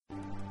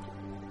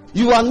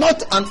You are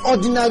not an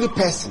ordinary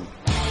person.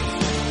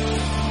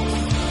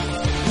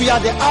 We are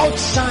the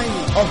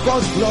outshining of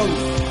God's glory.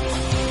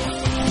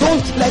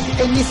 Don't let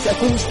any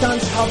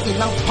circumstance have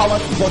enough power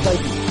to bother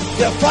you.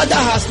 The Father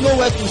has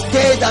nowhere to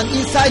stay than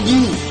inside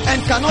you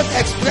and cannot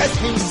express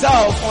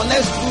himself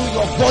unless through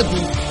your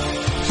body.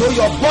 So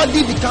your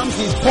body becomes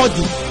his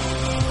body.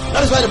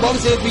 That is why the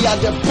Bible says we are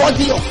the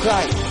body of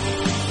Christ.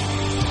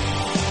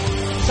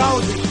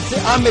 Shout it. Say,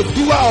 I'm a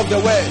doer of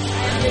the word.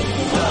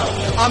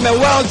 I'm a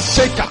world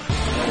shaker.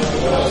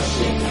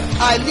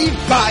 I live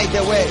by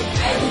the word.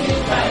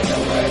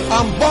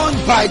 I'm born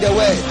by the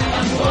word.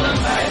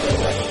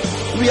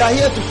 We are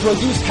here to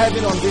produce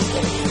heaven on this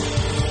earth.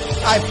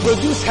 I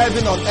produce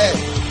heaven on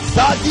earth.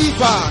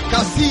 Zadiba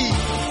Kasi.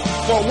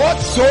 For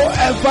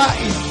whatsoever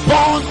is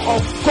born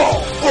of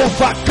God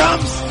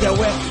overcomes the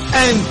world.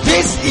 And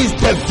this is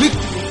the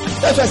victory.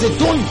 That's why I say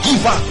don't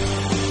give up.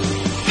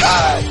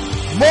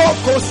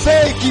 Moko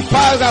seki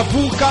para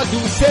buka du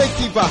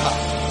seki baha.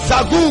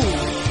 Zagu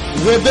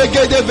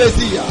rebege de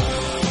bezia.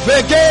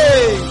 Vege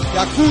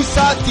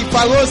yakusa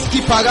tiparoski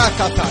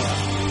parakataya.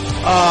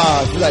 I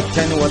feel like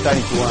turning water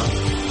into one.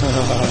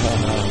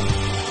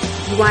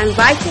 You are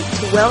invited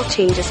to World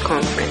Changers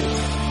Conference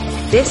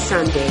this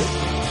Sunday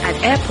at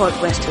Airport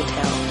West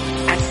Hotel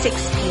at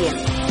 6 p.m.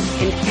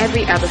 and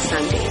every other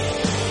Sunday.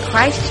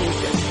 Christ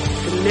Jesus,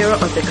 the mirror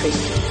of the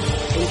Christian.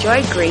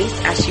 Enjoy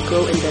grace as you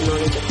grow in the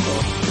knowledge of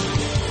God.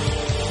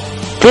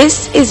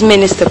 This is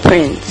Minister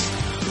Prince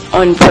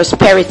on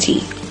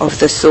prosperity of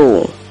the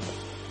soul.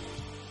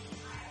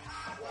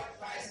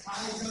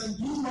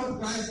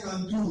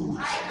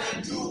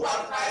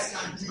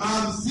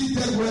 I'm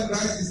seated where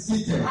Christ is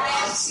seated. I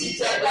am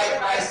seated like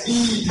Christ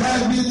in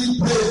heavenly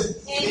places.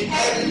 In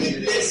heavenly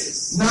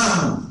places.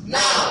 Now.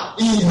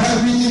 In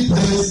heavenly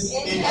places.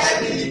 In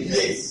heavenly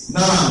places.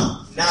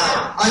 Now.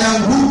 I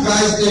am who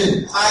Christ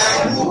is.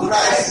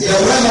 The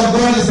word of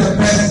God is a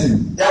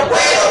person. The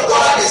person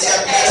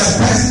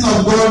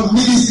of God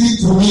ministering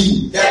to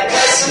me.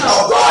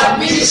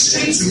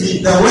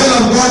 The word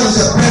of God is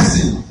a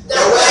person.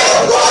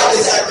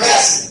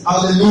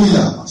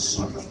 Hallelujah.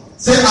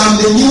 Say, I'm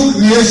the new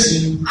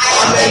creation.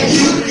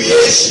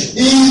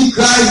 In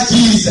Christ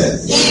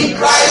Jesus.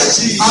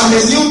 I'm a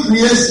new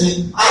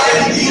creation.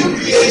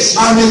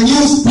 I'm a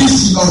new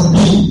species of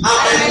being.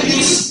 I'm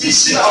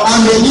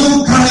a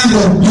new kind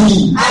of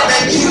being.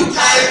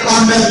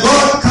 I'm a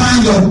God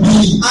kind of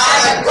being.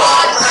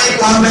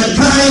 I'm a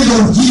kind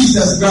of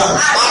Jesus Christ.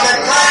 I'm a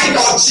kind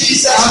of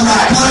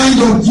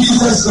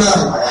Jesus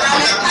Christ.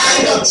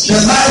 The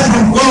life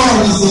of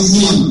God is in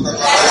me.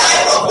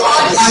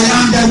 I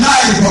am the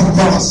life of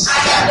God.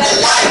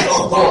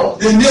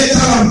 The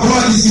nature of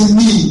God is in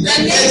me. I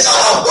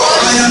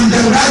am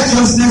the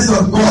righteousness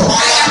of God. I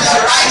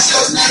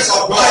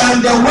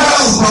am the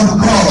wealth of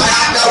God. I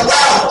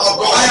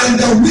am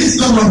the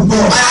wisdom of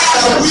God. I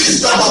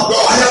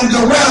am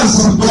the wealth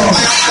of God.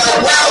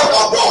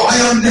 I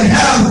am the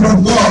health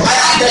of God.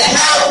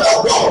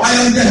 I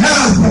am the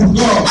health of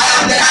God. I am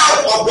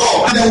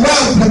the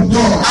wealth of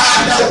God.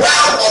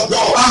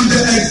 I'm the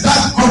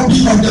exact copy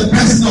of the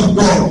person of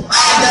God.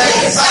 I'm the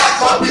exact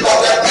copy of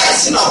the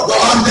person of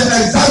Christ. I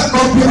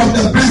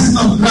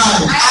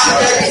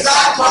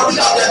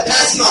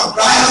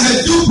am a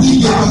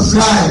duplicate of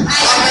Christ.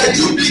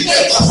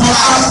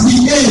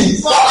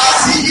 For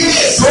as he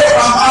is, so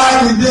am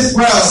I in this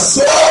world.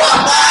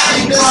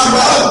 I'm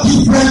not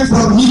different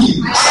from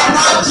him. I'm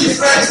not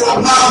different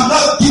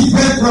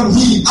from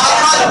him. I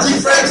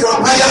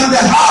am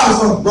the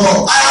house of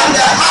God.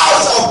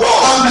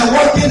 I'm a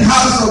working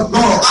house of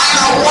God.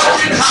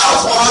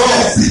 I'm a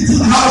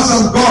sitting house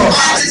of God.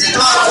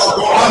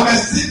 I'm a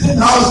sitting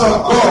house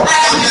of God.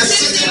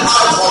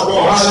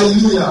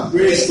 Hallelujah.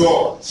 Praise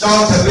God.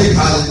 Shout a big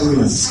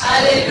hallelujah.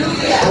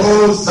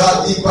 Oh,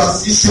 Zadiba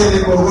Sisele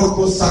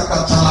Boroko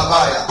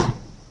Sakatalabaya.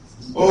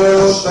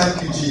 Oh,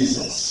 thank you,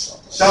 Jesus.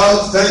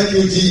 Shout, thank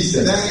you,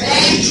 Jesus.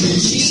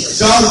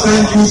 Shout,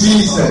 thank you,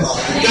 Jesus.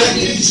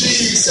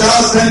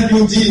 Shout, thank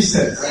you,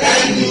 Jesus.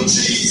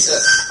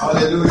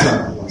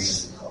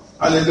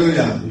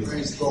 Hallelujah.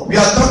 We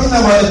are talking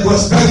about the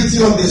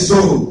prosperity of the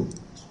soul.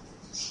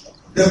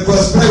 The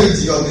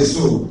prosperity of the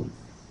soul.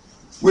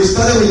 We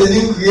started with the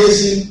new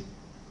creation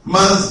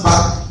months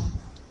back.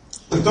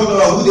 We talked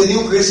about who the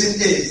new creation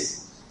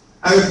is.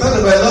 And we've talked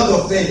about a lot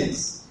of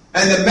things.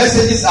 And the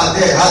messages are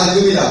there.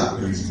 Hallelujah.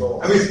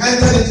 And we've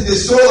entered into the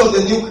soul of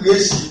the new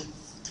creation.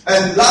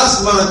 And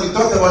last month we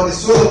talked about the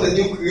soul of the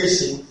new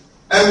creation.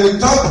 And we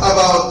talked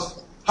about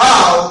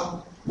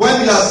how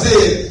when we are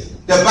saved,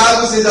 the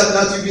Bible says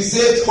that you be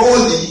saved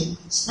wholly,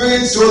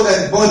 spirit, soul,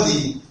 and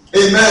body.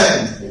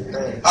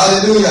 Amen.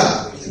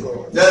 Hallelujah.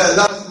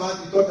 Last month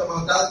we talked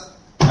about that.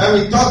 And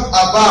we talked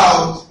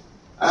about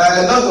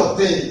a lot of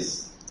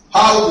things.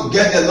 How to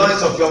get the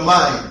noise of your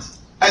mind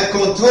and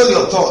control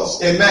your thoughts.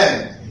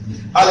 Amen.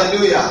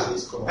 Hallelujah.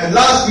 And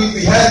last week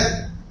we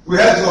heard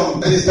from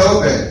Minister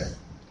Obed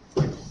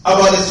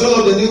about the soul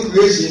of the new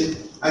creation,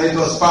 and it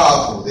was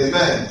powerful.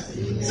 Amen.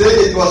 Say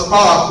it was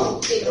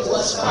powerful.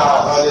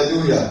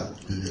 Hallelujah.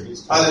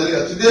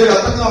 Hallelujah. Today we are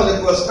talking about the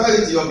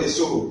prosperity of the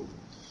soul.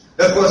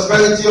 The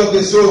prosperity of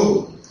the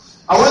soul.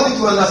 I want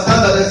you to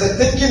understand that there's a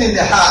thinking in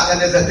the heart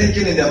and there's a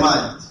thinking in the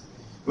mind.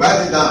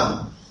 Write it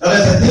down.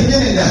 There's a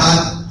thinking in the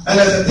heart and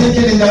there's a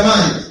thinking in the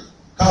mind.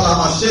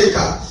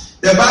 Kalamasheka.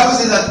 The Bible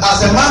says that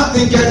as a man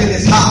thinketh in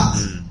his heart,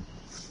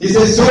 he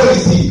says, so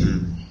is he.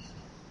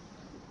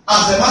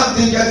 As a man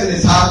thinketh in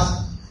his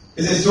heart,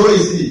 he says, so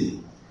is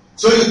he.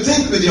 So you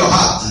think with your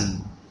heart.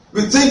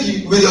 You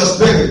think with your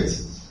spirit.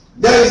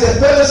 There is a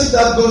fellowship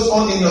that goes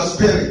on in your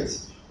spirit.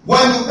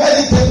 When you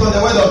meditate on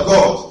the word of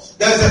God,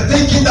 there is a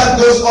thinking that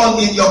goes on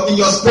in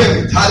your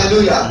spirit.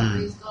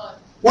 Hallelujah.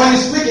 When you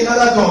speak in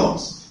other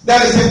tongues,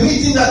 there is a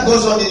meeting that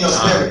goes on in your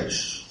spirit.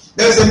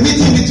 There is a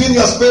meeting between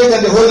your spirit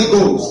and the Holy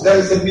Ghost. There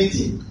is a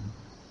meeting.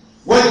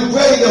 When you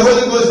pray in the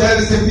Holy Ghost, there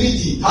is a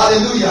meeting.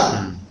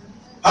 Hallelujah.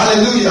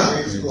 Hallelujah.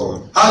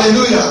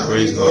 Hallelujah.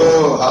 Praise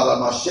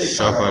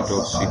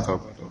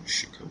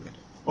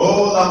Oh,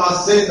 oh,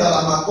 Lamasenda,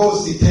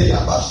 Lamakosi,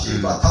 Teya,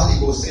 Bashiba,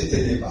 Talibo,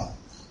 Seteneba.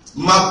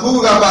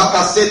 Makura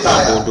Bakaseta.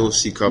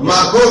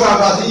 Makura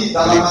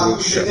Badita,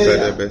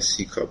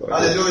 Lamakusetea.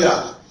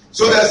 Hallelujah.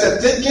 So there's a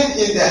thinking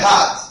in the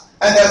heart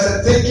and there's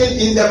a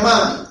thinking in the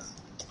mind.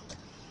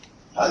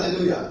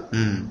 Hallelujah.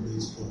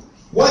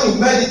 When you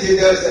meditate,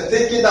 there is a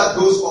thinking that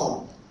goes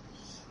on.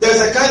 There's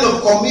a kind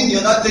of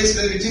communion that takes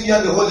place between you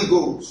and the Holy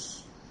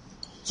Ghost.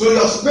 So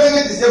your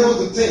spirit is able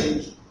to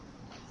think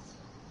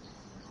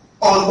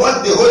on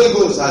what the Holy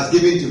Ghost has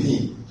given to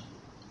him.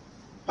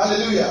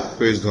 Hallelujah.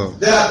 Praise God.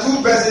 There are two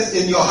persons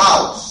in your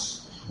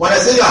house. When I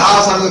say your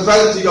house, I'm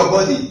referring to your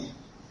body.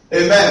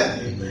 Amen.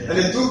 Amen. And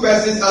the two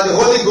persons are the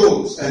Holy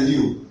Ghost and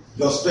you,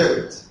 your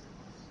spirit.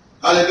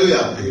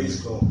 Hallelujah.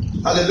 Praise God.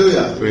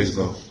 Hallelujah. Praise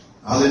God.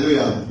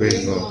 Hallelujah.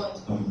 Praise God.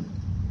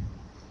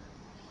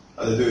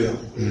 Hallelujah.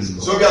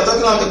 So we are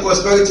talking about the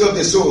prosperity of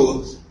the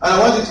soul. And I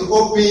want you to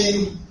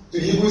open to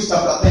Hebrews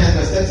chapter 10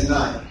 verse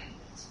 39.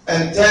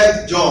 And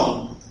 3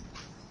 John.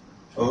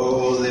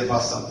 Oh,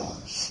 Levasata.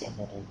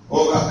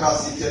 Oh,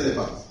 Rakasi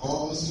Televa.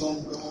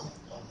 Awesome God.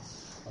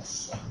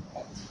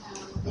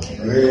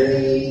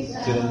 Great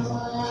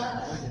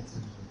God.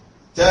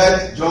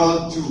 3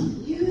 John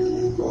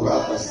 2. Oh,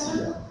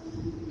 Rakasi.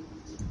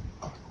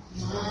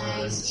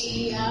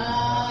 Mighty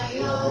are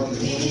your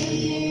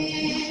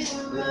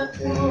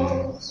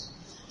miracles,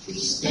 we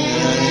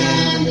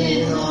stand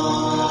in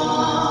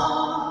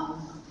awe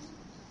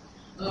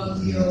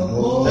of your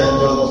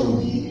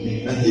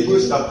holy. And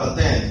Hebrews chapter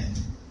 10,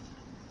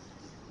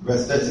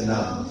 verse 39.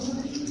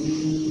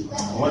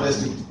 I want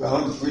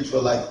to preach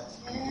for like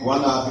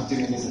 1 hour,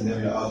 15 minutes, and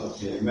then we are out of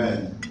here.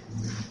 Amen.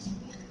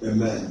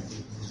 Amen.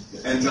 The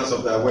entrance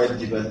of thy word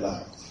giveth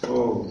life.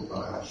 Oh,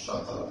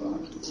 shut up.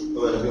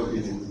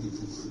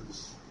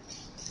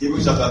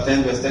 Hebrews chapter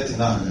 10, verse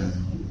 39.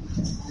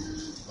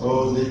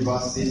 Oh, leave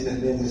us sit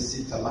and then the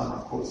seat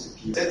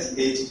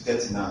 38 to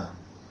 39.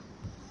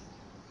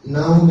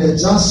 Now the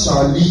just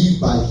shall live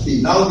by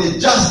faith. Now the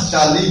just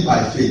shall live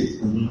by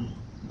faith.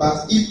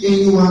 But if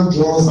anyone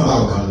draws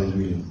back,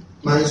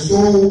 my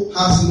soul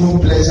has no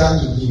pleasure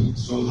in him.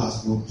 Soul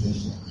has no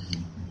pleasure.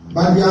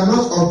 But we are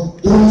not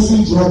of those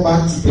who draw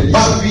back to perdition.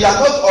 But we are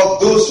not of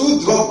those who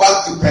draw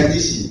back to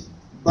perdition.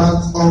 But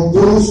of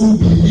those who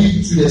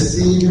believe to the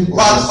saving of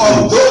the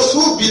soul. Those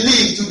who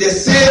believe to the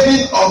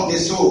saving of the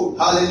soul.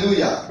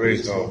 Hallelujah.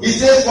 Praise God. He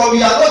says, for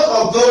we are not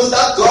of those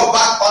that draw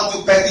back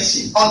unto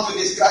perdition, unto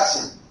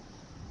destruction.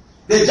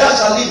 The just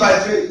shall live by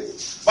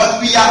faith.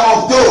 But we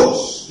are of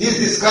those. He's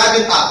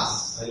describing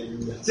us.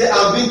 Hallelujah. Say,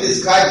 I'm being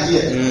described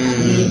here.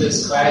 He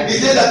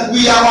said that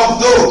we are of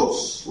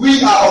those.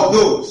 We are of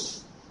those.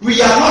 We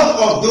are not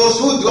of those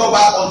who draw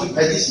back unto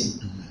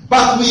perdition.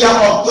 But we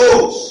are of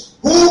those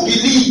who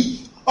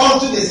believe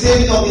unto the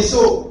saving of the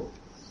soul.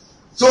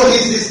 So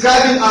he's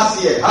describing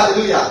us here.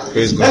 Hallelujah.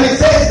 Praise God. And he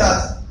says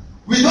that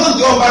we don't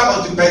draw back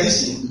unto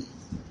perdition,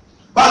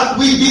 but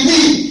we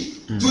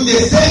believe to the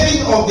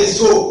saving of the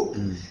soul.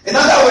 In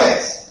other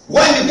words,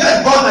 when you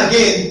get born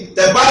again,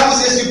 the Bible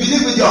says you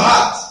believe with your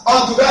heart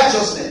unto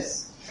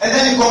righteousness, and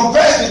then you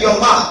confess with your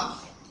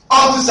mouth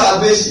unto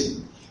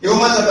salvation. In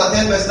Romans chapter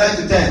 10 verse 9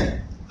 to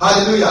 10.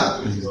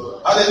 Hallelujah.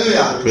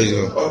 Hallelujah. Praise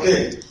God.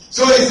 Okay.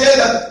 So he said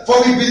that for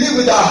we believe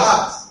with our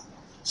heart.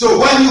 So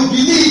when you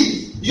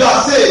believe, you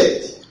are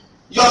saved.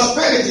 Your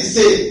spirit is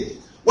saved.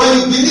 When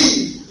you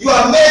believe, you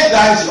are made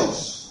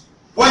righteous.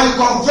 When you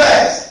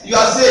confess, you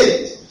are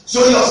saved.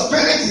 So your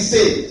spirit is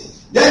saved.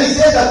 Then he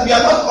says that we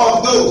are not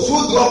of those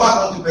who draw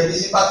back unto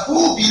perdition, but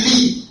who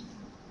believe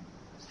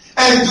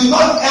and do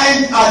not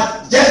end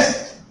at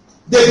just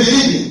the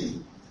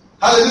believing.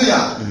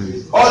 Hallelujah.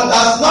 Or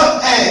does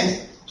not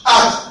end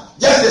at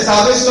just the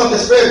salvation of the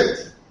spirit.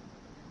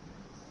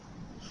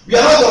 We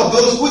are not of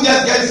those who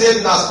just get saved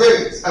in our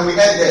spirits and we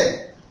end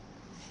there.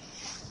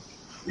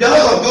 We are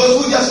not of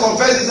those who just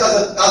confess this as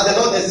the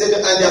Lord and Savior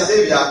and their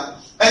Savior,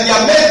 and they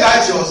are made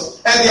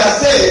righteous and they are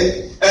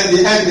saved and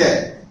they end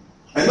there.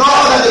 And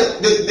all that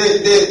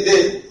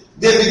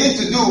they begin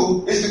to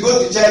do is to go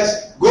to church,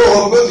 go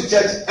home, go to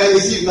church and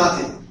receive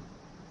nothing.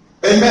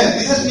 Amen.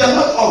 He says we are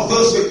not of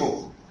those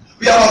people.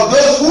 We are of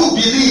those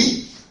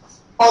believe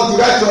unto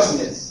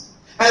righteousness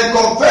and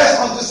confess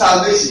unto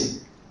salvation.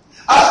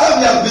 After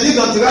we have believed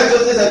unto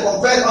righteousness and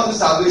confessed unto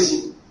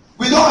salvation,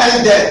 we don't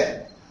end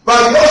there.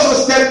 But we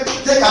also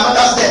take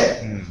another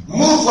step.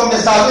 Move from the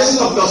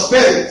salvation of your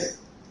spirit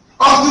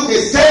unto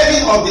the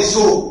saving of the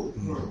soul.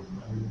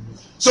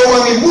 So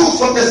when we move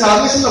from the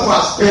salvation of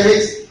our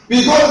spirit,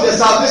 we go to the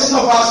salvation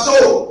of our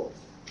soul.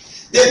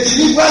 The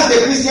deliverance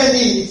the Christian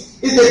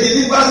needs is the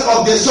deliverance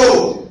of the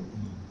soul.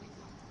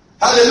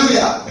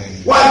 Hallelujah.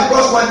 Why?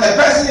 Because when a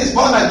person is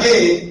born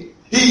again,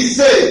 he is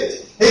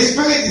saved. His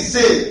spirit is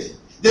saved.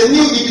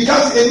 He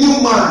becomes a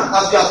new man,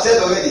 as we have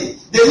said already.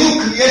 The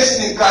new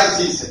creation in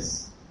Christ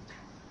Jesus.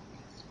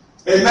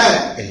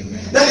 Amen.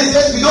 Then he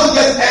says we don't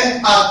just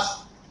end at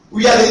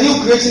we are the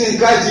new creation in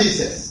Christ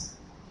Jesus.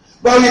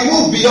 But we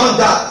move beyond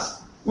that.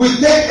 We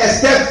take a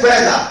step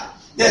further.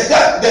 The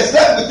step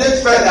we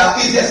take further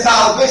is the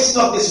salvation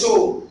of the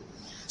soul.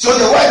 So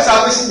the word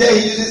salvation there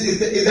he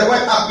uses is the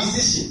word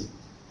acquisition.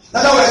 In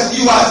other words,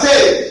 you are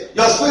saved.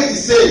 Your spirit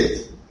is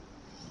saved.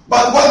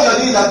 But what you are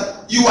doing is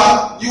that you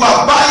are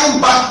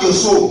buying back your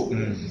soul.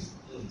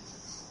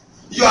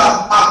 You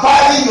are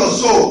acquiring your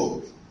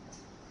soul.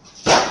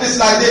 It's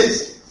like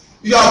this.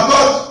 You have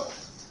got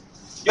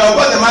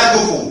the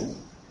microphone.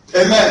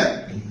 Amen.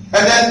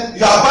 And then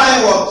you are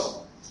buying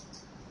what?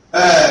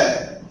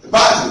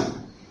 Battery.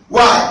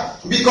 Why?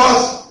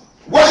 Because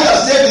when you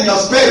are saved in your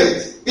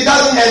spirit, it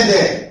doesn't end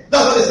there.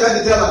 That's what it's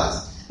trying to tell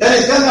us. Then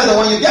it's telling us that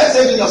when you get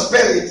saved in your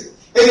spirit,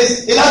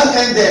 it doesn't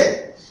end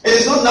there. It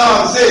is not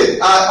now I'm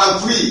saved, I'm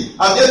free,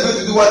 I'm just going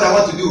to do what I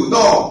want to do.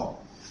 No.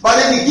 But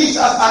then he gives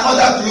us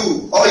another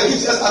clue, or he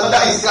gives us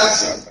another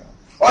instruction.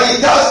 Or he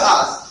tells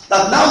us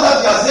that now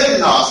that we are saved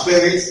in our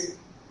spirits,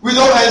 we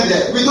don't end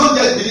there. We don't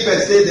just believe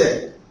and stay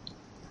there.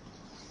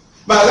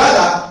 But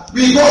rather,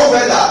 we go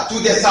further to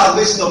the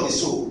salvation of the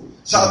soul.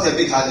 Shout a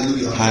big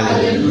hallelujah.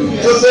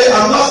 Hallelujah. So say,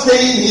 I'm not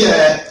staying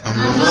here. I'm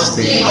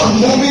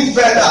moving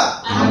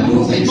further.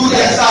 To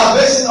the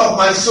salvation of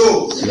my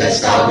soul. To the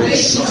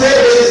salvation. Say,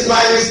 it is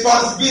my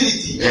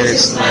responsibility. It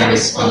is my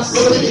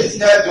responsibility.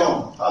 Look at it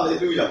John.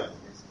 Hallelujah.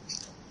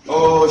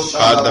 Oh, so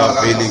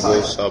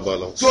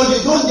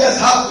you don't just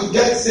have to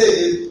get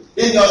saved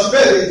in your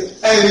spirit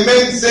and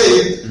remain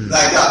saved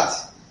like that.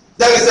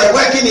 There is a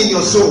working in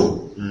your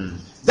soul.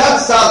 That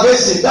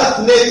salvation,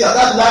 that nature,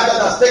 that life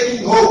that has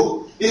taken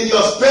hold in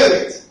your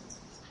spirit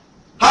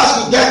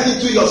has to get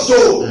into your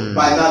soul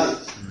by knowledge.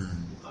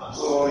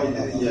 Oh, you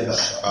didn't hear that.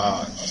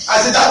 I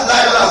said that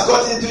life that has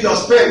got into your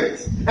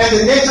spirit and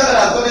the nature that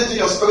has gone into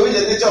your spirit,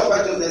 the nature of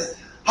righteousness,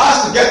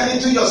 has to get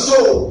into your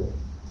soul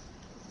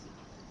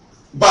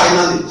by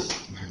knowledge.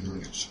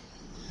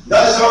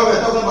 That is why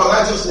we're talking about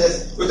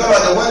righteousness. We talk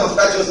about the word of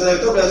righteousness.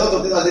 We talk about a lot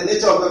of things as the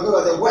nature of the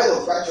word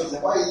of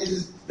righteousness. Why he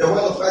uses the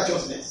word of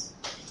righteousness?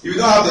 If you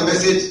don't have the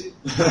message,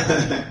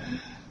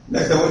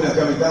 next time when you're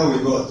coming down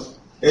with God,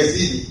 a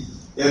CD,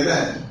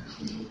 amen.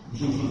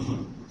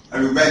 And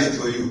we burn it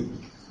for you.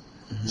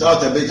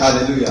 Shout a big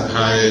hallelujah.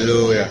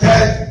 Hallelujah.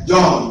 3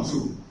 John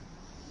 2.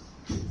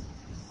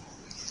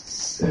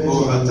 3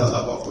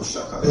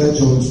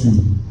 John 2.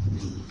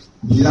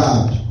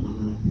 Beloved,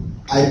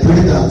 I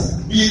pray that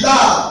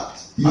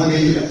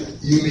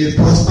you may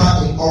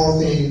prosper in all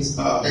things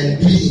and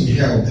be in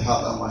health,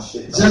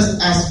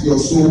 just as your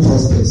soul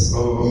prospers.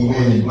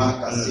 Amen.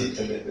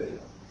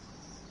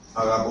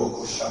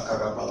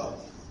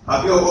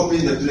 Have you all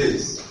opened the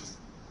place?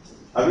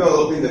 Have you all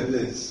opened the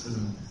place?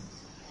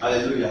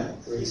 Hallelujah.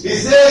 He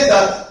says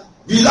that,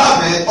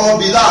 beloved or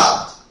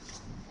beloved,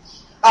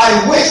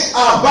 I wish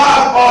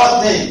above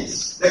all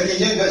things. The King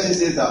James Version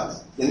says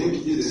that. The New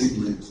King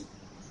James.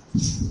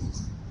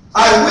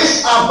 I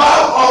wish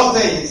above all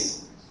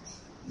things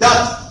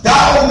that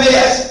thou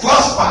mayest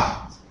prosper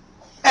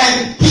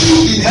and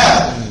be in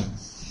health,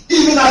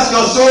 even as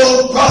your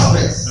soul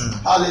prospers.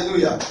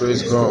 Hallelujah.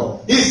 Praise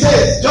God. He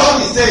says,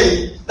 John is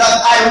saying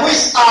that I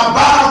wish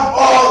above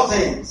all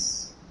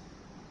things.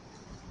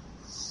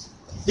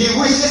 He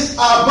wishes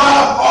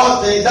above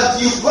all things that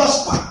you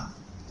prosper.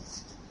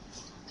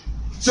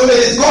 So it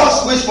is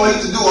God's wish for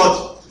you to do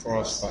what?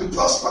 Prosper. To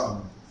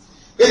prosper.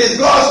 It is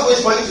God's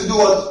wish for you to do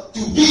what? To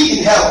be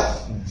in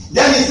health.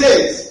 Then he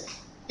says,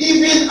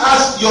 even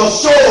as your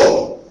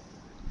soul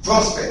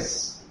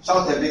prospers.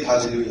 Shout a big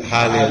hallelujah.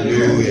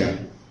 Hallelujah.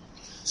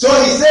 So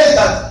he says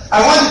that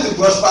I want you to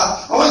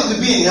prosper, I want you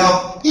to be in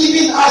health,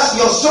 even as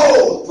your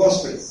soul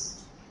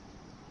prospers.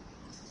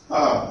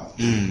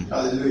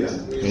 Hallelujah.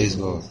 Praise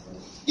God.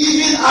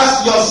 Even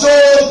as your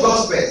soul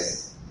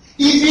prospers.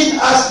 Even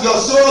as your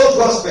soul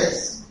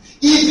prospers.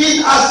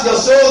 Even as your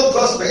soul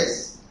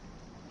prospers.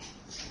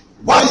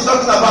 What he's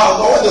talking about,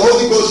 or what the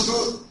Holy Ghost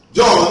through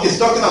John is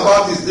talking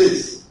about is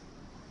this.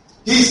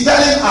 He's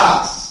telling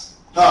us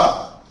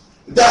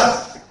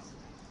that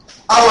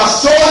our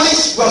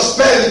soulish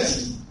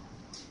prosperity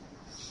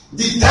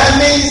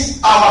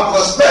determines our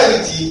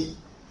prosperity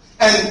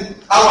and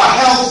our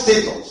health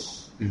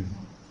status.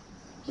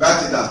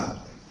 Write it down.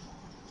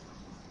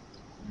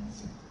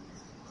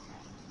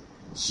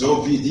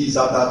 So be these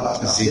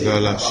other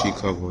Zigala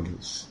Shika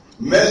Volumes.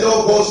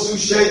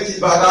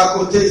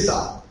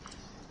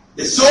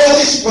 The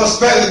soulish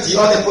prosperity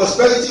or the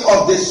prosperity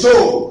of the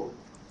soul.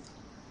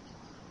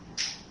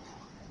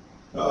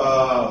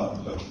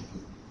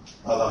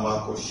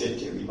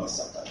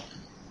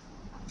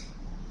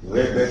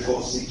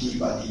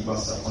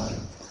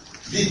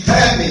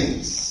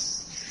 Determines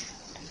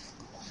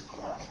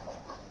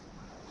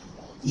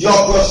your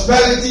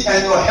prosperity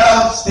and your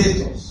health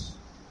status.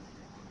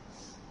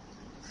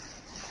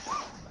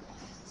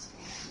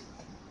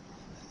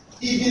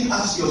 Even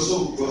as your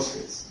soul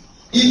prospers.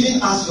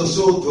 Even as your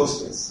soul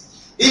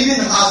prospers. Even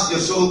as your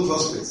soul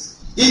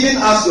prospers. Even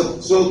as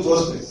your soul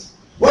prospers.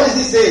 What is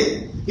he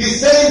saying?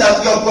 He's saying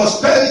that your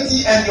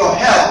prosperity and your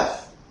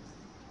health,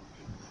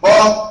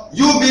 or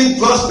you being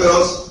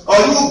prosperous, or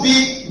you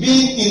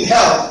being in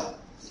health,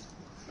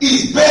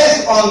 is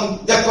based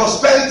on the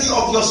prosperity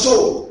of your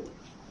soul.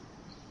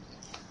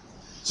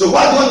 So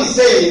what John is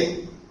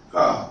saying,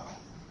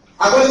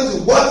 according to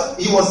what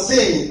he was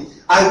saying,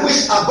 I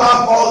wish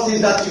above all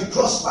things that you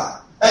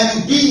prosper and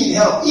you be in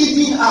health,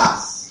 even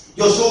as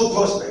your soul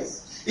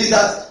prospers. Is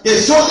that the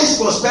soulish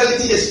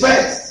prosperity is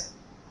first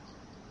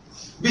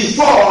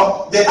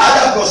before the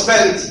other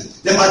prosperity,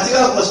 the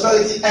material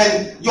prosperity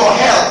and your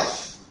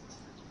health.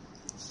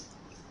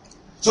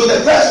 So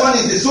the first one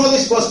is the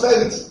soulish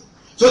prosperity.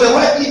 So the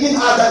word even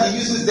as that he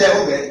uses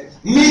there, okay,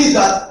 means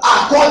that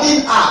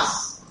according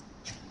as,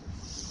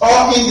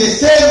 or in the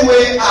same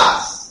way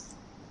as.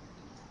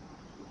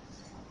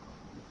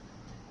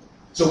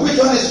 So which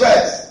one is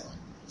first?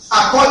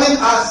 According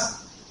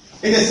as,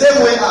 in the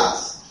same way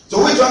as.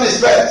 So which one is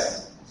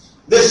first?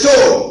 The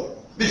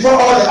soul, before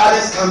all the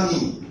others come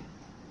in.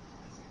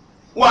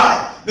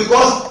 Why?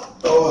 Because,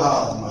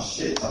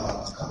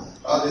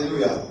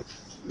 hallelujah.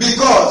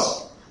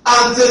 Because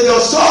until your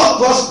soul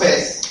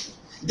prospers,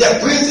 the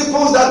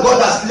principles that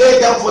God has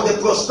laid down for the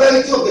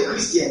prosperity of the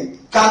Christian,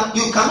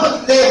 you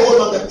cannot lay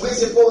hold on the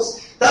principles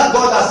that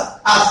God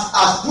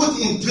has put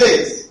in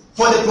place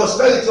for the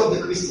prosperity of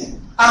the Christian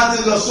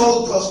until your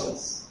soul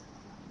prospers.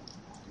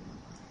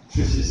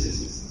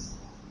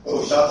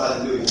 Oh, shout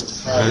hallelujah.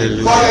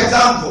 Hallelujah.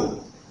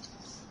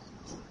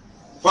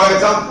 For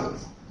example,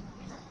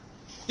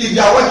 if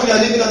you are working, you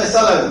are living on a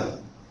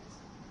salary.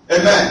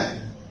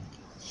 Amen.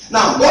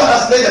 Now, God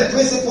has laid the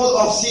principle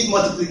of seed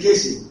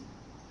multiplication.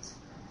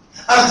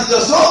 Until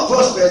your soul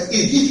prospers,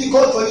 it's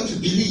difficult for you to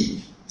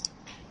believe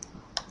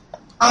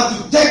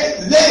and to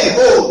lay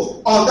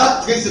hold on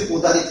that principle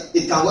that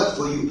it can work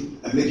for you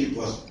and make you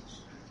prosperous.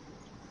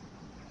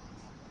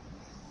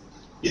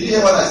 Did you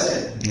hear what I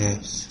said?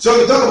 Yes. So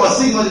we talk about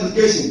seed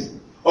multiplication,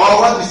 or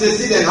what we say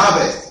seed and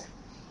harvest.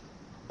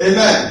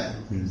 Amen.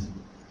 Mm.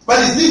 But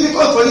it's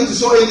difficult for you to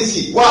sow any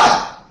seed.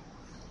 Why?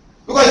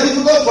 Because it's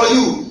difficult for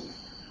you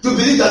to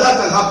believe that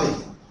can happen.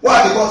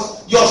 Why?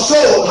 Because your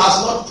soul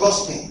has not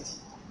prospered.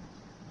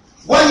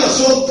 When your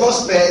soul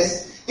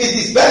prospers, it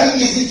is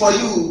very easy for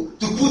you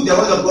to put the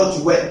word of God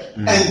to work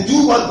and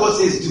do what God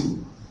says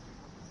do.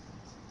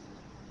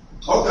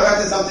 Hope you're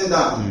writing something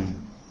down.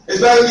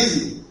 It's very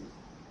easy.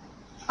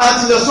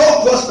 Until your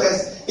soul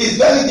prospers, it's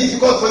very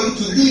difficult for you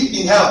to live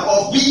in health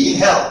or be in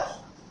health.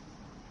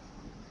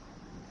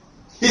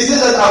 He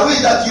says that I wish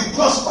that you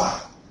prosper.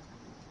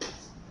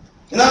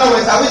 In other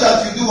words, I wish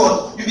that you do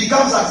what? You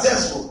become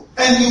successful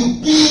and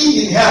you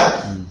be in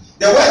health.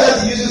 The word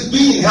that he uses,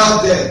 be in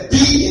health there,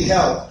 be in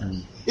health.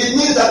 It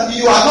means that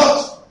you are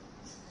not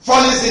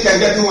falling sick and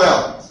getting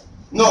well.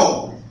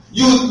 No.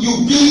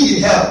 You be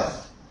in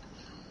health.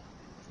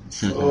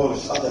 Oh,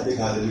 shout a big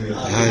hallelujah.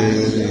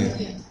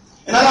 Hallelujah.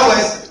 In other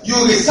words, you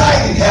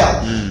reside in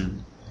health.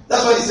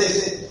 That's what he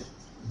says.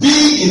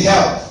 Be in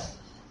health.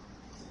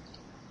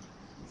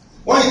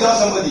 When you tell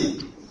somebody,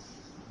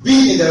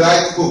 be in the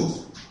right mood,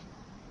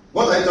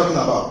 what are you talking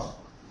about?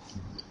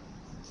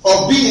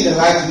 Or be in the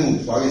right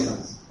mood, for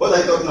instance. What are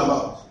you talking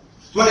about?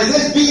 When it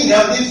says be in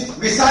health, means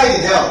reside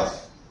in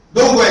health.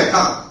 Don't go and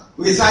come.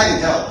 Reside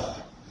in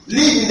health.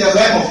 Live in the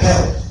realm of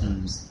health.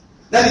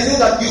 Then he says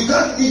that you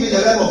can't live in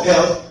the realm of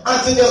health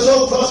until your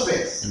soul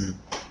prospers.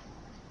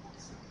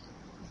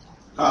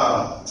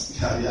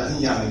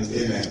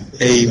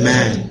 Amen.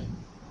 Amen.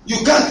 You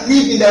can't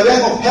live in the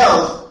realm of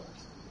health,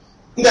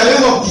 in the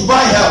realm of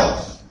divine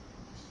health,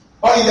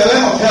 or in the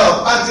realm of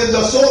health until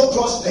your soul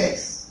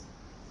prospers.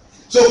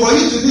 So for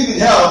you to live in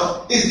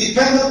health is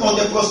dependent on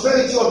the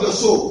prosperity of your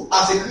soul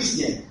as a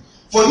Christian.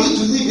 For you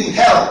to live in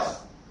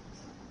health,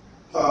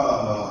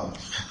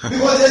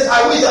 because it says,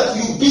 I wish that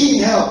you be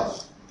in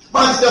health.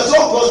 But if your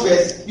soul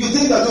prospers, you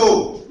think that,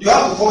 you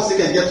have to fall sick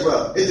and get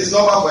well. It is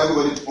normal for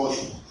everybody to fall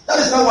sick. That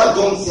is not what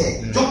John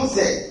said. John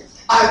said,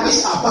 I wish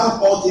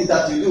above all things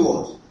that you do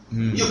what?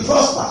 You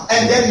prosper.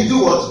 And then you do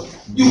what?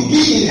 You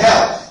be in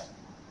health.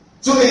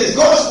 So it is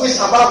God's wish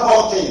above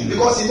all things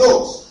because he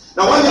knows.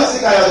 Now when you are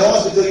sick and you are in the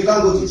hospital, you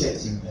can't go to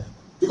church.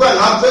 You go and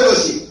have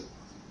fellowship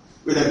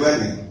with the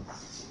brethren.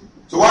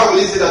 So why will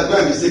he say that go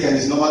and be sick and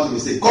it's normal to be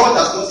sick? God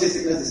does not say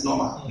sickness is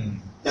normal.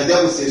 The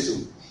devil says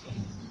so.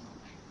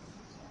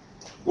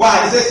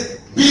 Why? He says,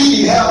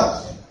 be in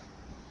health.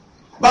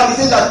 But he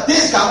says that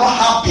this cannot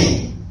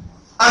happen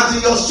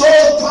until your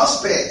soul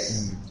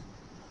prospers.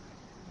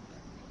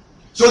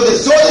 So the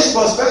soulish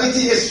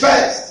prosperity is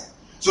first.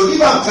 So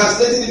if I'm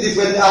translating it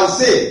differently, I will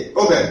say,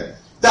 okay,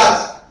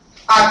 that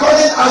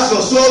according as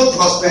your soul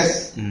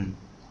prospers,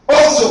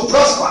 also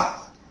prosper,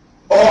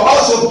 or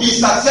also be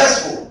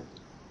successful,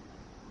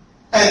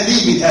 and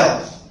live in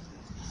health.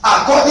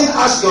 According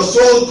as your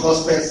soul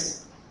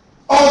prospers,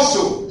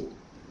 also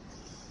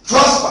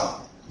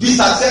prosper, be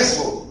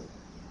successful,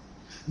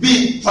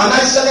 be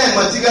financially and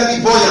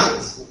materially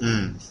buoyant,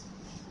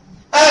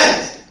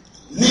 and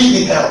live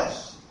in health.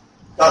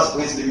 That's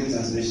Praise Living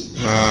Translation.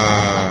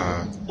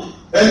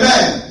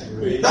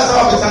 Amen. That's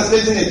how we're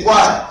translating it.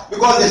 Why?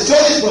 Because the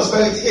soulish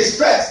prosperity is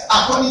first,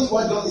 according to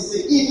what God is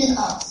saying, even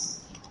as.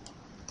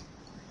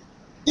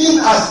 In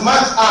as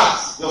much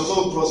as your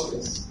soul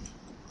prospers.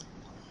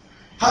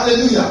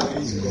 Hallelujah.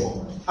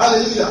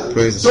 Hallelujah.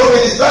 Praise so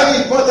it is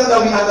very important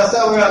that we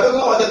understand when we are talking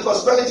about the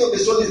prosperity of the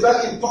soul. Is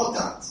very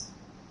important.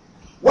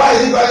 Why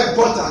is it very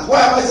important? Why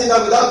am I saying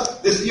that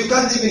without this? You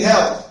can't live in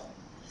health.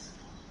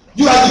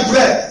 You are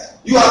depressed.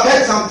 You have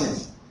heard something.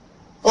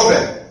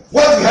 Okay.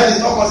 What you heard is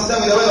not consistent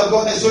with the word of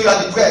God, and so you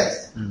are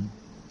depressed.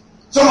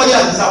 Somebody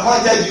has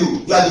disappointed you.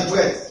 You are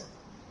depressed.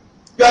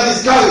 You are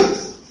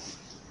discouraged.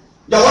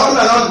 You are walking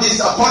around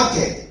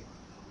disappointed.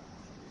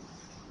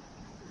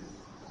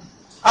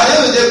 At the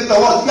end of the day,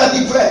 you are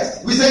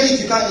depressed. We say eat,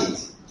 you can't eat.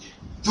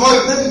 Tomorrow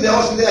you come to the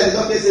hospital and the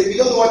doctor says, we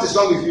don't know what is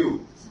wrong with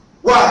you.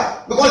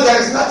 Why? Because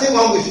there is nothing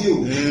wrong with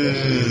you.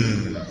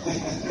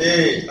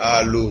 Hey,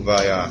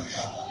 Aluvaya.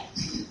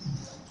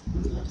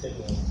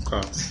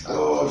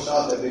 Oh,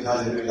 shout a big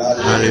hallelujah.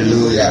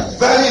 Hallelujah.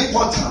 Very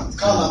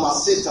important.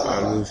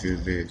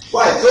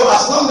 Why? So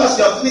as long as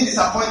you are feeling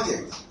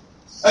disappointed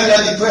and you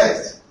are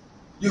depressed,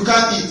 you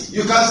can't eat,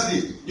 you can't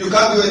sleep, you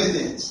can't do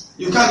anything,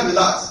 you can't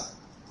relax,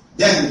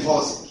 then you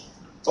fall sick.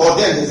 Or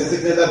then there's a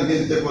sickness that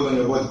begins to take hold on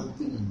your body.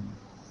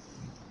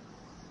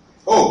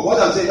 Oh, what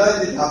I'm saying,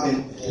 that didn't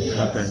happen. It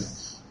happened.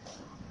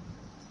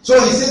 So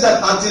he says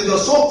that until your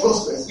soul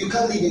prospers, you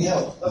can't live in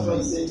health. That's why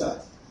he's saying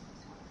that.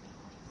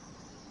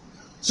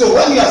 So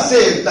when you are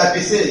saved, like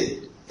we say,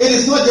 it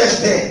is not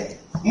just there.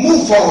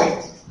 Move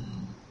forward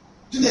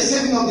to the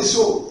saving of the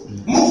soul.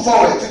 Move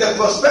forward to the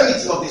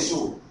prosperity of the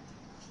soul.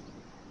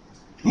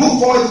 Move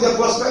forward to the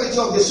prosperity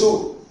of the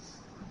soul.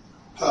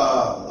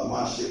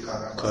 What is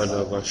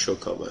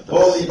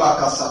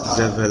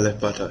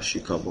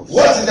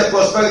the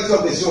prosperity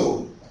of the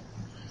soul?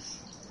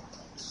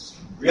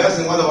 We asked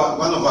in one of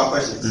our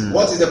questions.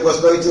 What is the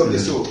prosperity of the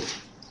soul?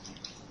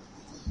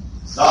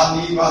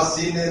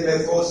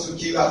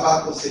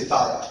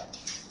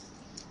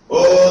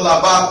 Oh,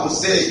 la baco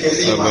se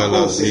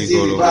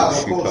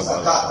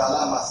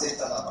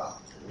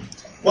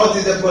what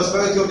is the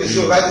prosperity of the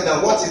soul? Write it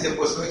down. What is the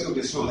prosperity of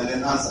the soul? And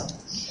then answer.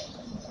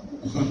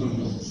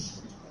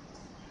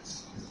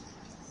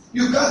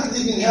 You can't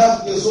live in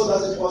health, your soul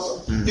doesn't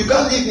prosper. You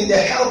can't live in the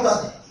health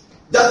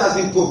that has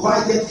been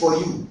provided for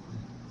you.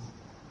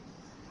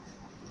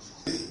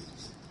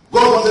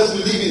 God wants us to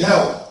live in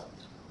health.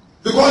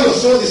 Because your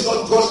soul is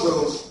not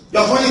prosperous, you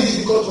are finding it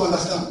difficult to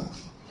understand.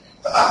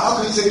 How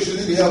can you say you should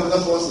live in health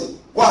without prospering?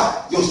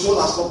 Why? Your soul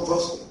has not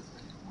prospered.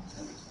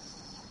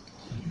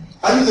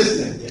 Are you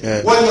listening?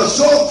 Yeah. When your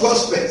soul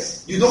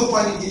prospers, you don't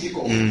find it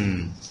difficult.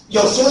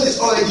 Your soul is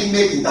already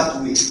made in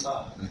that way.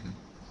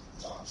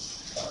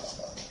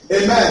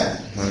 Amen.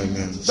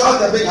 Amen.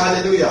 Shout a big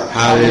hallelujah.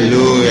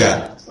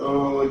 Hallelujah.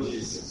 Oh,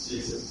 Jesus,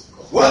 Jesus.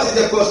 What is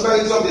the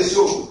prosperity of the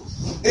soul?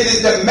 It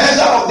is the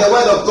measure of the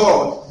word of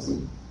God.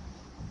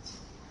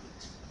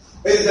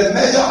 It is the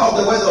measure of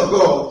the word of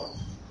God.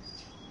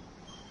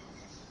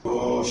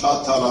 Oh,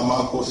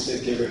 Shatalamako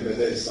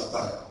Sekere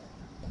Sataya.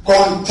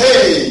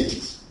 Contained.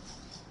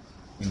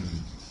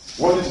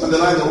 What is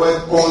underline the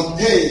word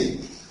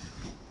contained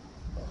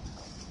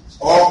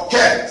or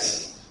kept?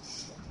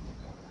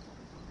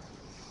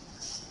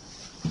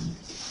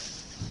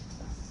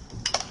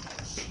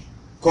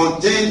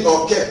 Contained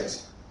or kept.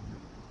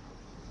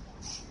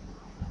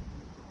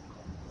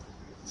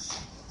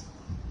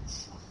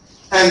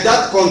 And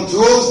that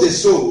controls the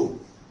soul.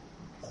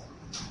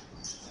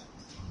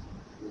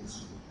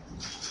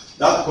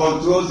 That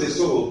controls the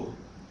soul.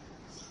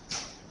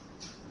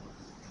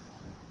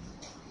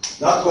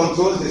 That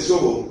controls the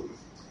soul.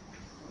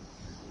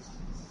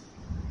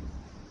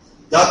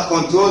 That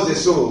controls the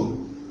soul.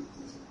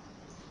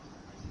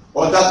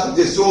 Or that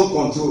the soul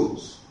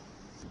controls.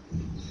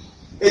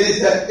 It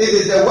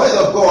is the word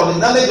of God, the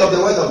knowledge of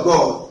the word of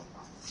God,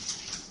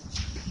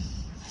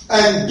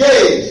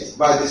 engaged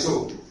by the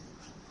soul.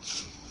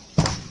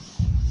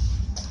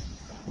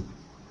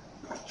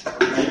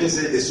 I even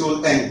say the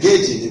soul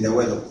engaging in the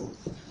word of God.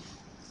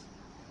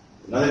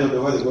 The knowledge of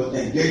the word of God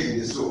engaged in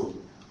the soul.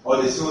 Or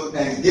the soul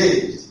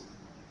engaged.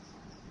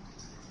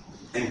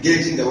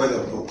 Engaging the word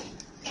of God.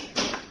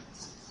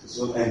 The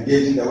soul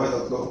engaging the word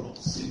of God.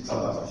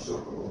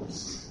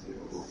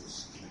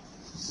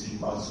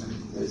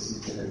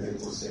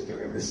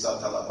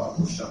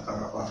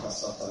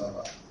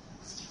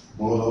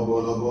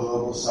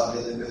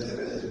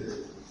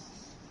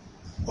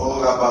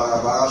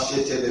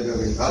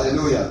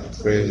 Hallelujah.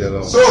 Praise the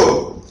Lord.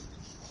 So,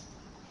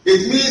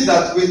 it means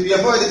that we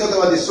have already talked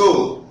about the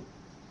soul.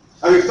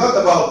 And we've talked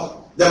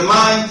about the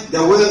mind, the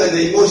will, and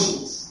the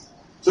emotions.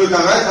 So you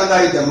can write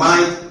under it the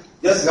mind,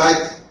 just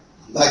write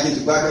like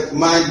into bracket,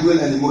 mind, will,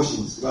 and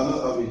emotions. You are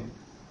not having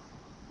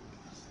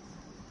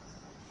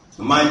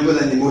mind, will,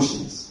 and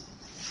emotions.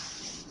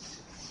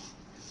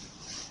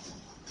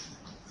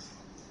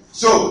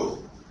 So,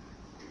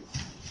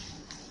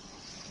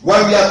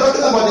 when we are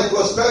talking about the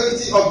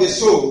prosperity of the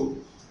soul,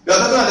 we are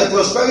talking about the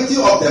prosperity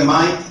of the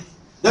mind,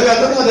 then we are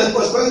talking about the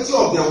prosperity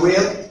of the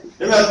will,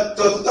 then we are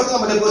talking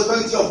about the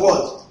prosperity of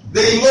what?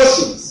 The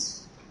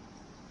emotions.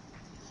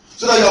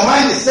 So that your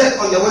mind is set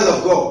on the word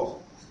of God.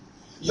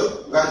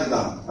 Write it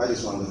down. Write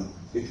this one down.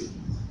 Quickly.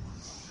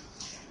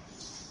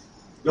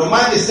 Your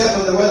mind is set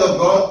on the word of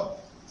God.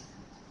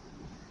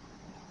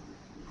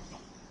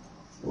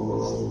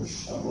 Oh,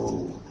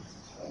 Shabo.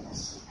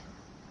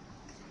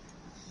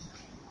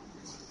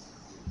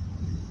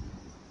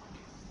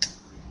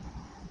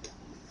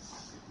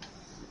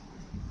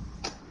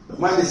 Your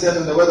mind is set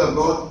on the word of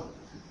God.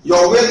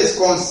 Your will is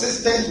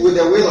consistent with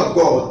the will of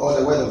God or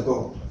the word of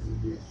God.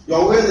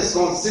 Your will is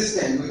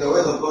consistent with the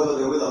word of God or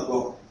the will of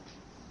God.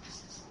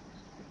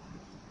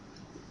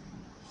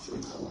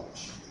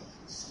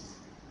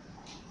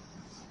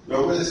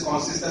 Your will is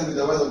consistent with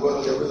the word of God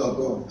or the will of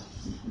God.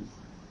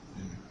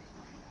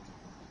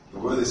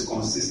 Your will is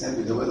consistent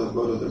with the word of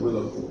God or the will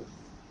of God.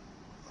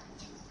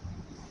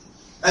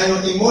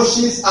 And your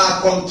emotions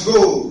are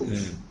controlled.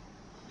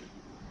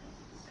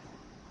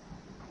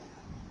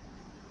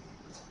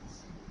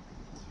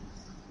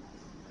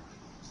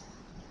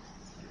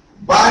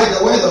 By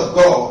the word of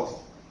God.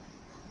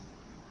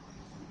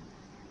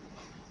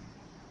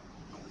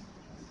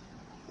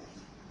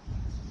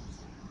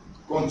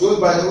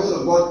 Controlled by the word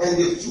of God and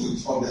the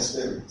fruit of the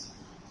Spirit.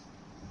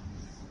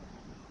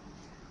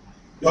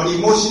 Your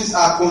emotions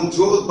are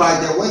controlled by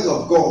the word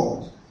of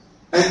God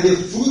and the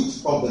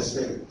fruit of the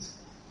Spirit.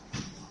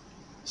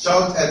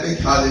 Shout a big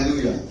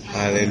hallelujah.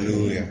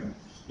 Hallelujah.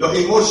 Your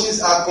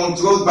emotions are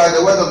controlled by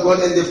the word of God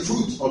and the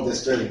fruit of the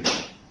Spirit.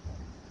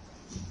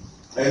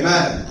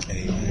 Amen.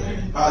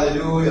 Amen.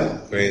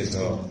 Hallelujah. Praise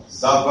God.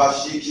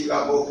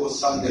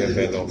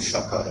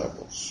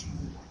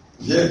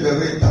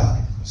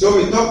 So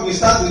we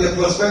start with the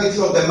prosperity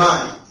of the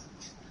mind.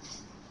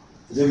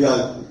 Then we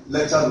are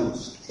lecture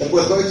notes. The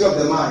prosperity of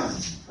the mind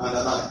and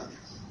the life.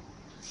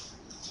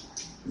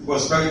 The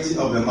prosperity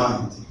of the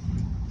mind.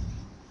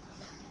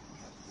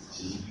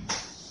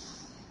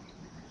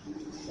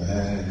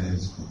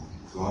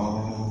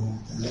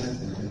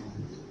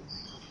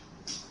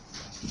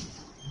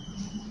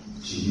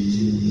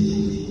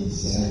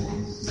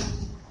 Jesus,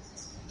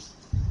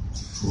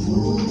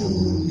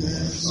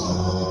 fullness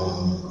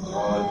of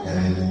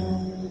Godhead.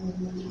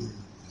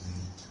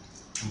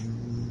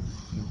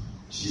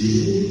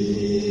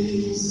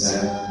 Jesus,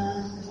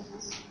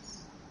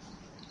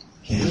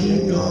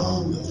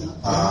 kingdom,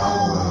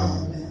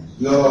 power,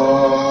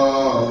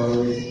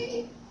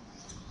 glory.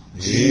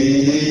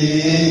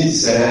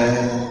 Jesus,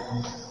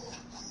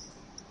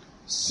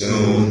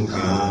 soon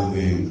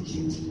coming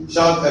King.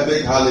 Shout a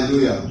big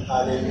hallelujah.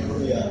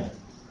 Hallelujah.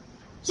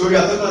 So we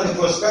are talking about the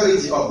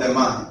prosperity of the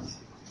mind.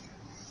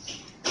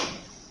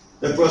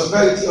 The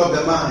prosperity of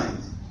the mind.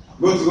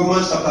 Go to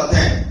Romans chapter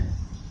 10.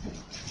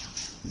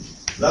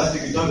 Last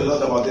week we talked a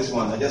lot about this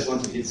one. I just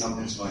want to hit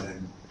something small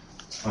and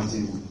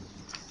continue.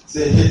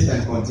 Say hit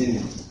and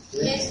continue.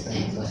 Hit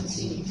and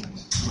continue.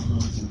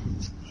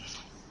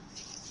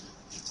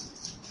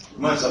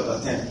 Romans chapter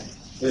 10.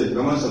 Hey,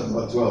 Romans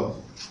chapter 12.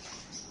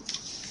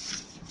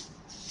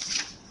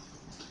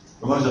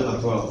 Romans chapter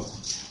 12.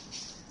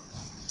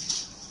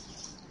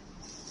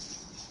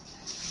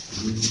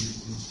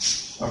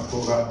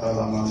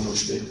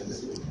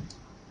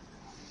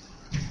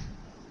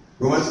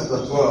 Romans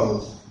chapter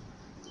 12,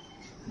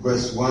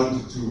 verse 1 to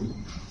 2.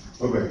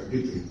 Okay,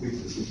 quickly.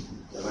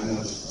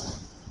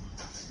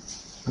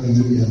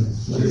 Hallelujah.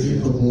 Let us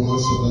read from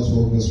Romans chapter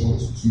 12, verse 1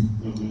 to 2.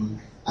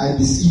 I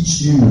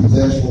beseech you,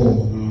 therefore,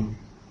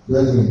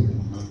 brethren,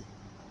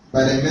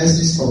 by the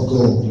mercies of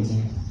God,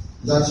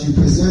 that you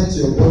present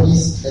your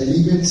bodies a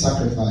living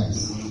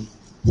sacrifice,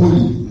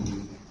 holy,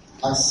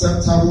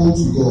 acceptable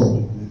to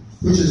God,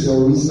 which is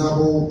your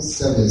reasonable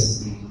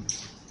service.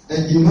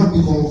 And do not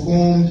be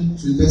conformed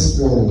to this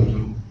world,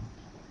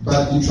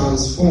 but be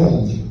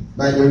transformed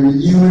by the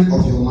renewing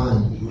of your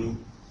mind,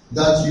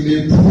 that you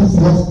may prove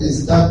what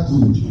is that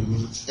good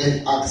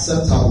and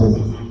acceptable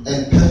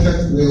and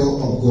perfect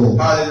will of God.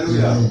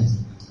 Hallelujah.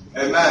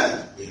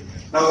 Amen.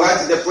 Now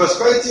write the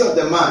prosperity of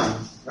the mind.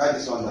 Write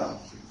this one down.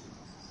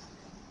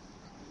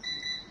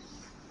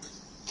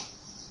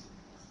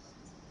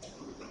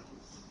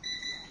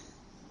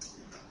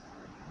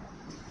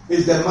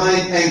 Is the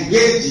mind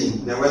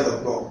engaging the word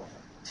of God?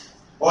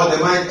 Or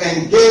the mind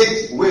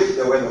engaged with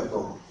the word of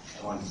God?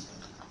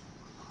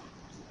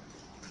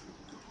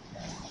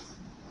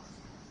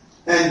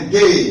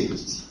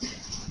 Engaged.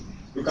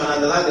 You can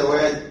underline the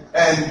word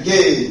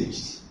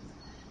engaged.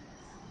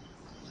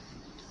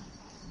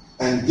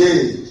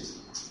 engage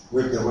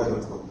with the word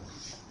of God.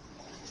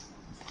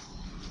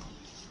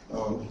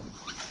 Oh.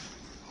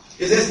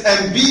 It says,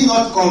 and be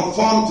not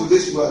conformed to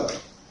this world.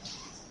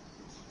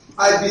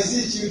 I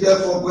beseech you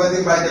therefore,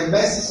 brethren, by the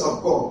mercies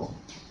of God,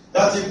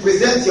 that you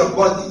present your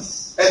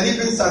bodies a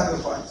living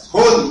sacrifice,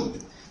 holy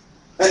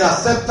and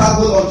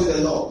acceptable unto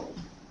the Lord,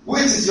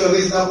 which is your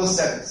reasonable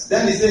service.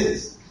 Then he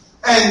says,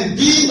 and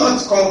be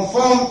not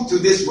conformed to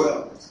this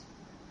world,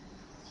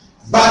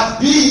 but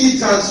be ye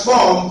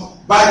transformed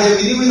by the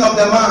renewing of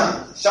the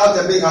mind. Shout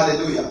a big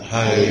hallelujah.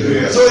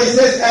 Hallelujah. So he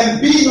says,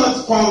 and be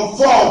not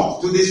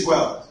conformed to this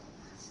world.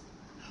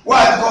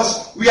 Why?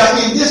 Because we are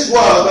in this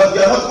world, but we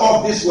are not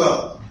of this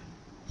world.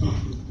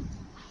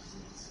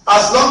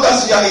 As long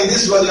as you are in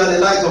this world, you are the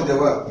light of the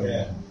world.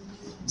 Yeah.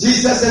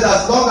 Jesus said,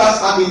 as long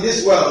as I'm in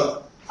this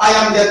world, I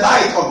am the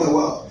light of the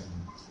world.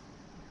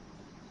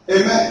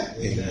 Amen.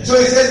 Amen. So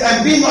he says,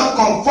 and be not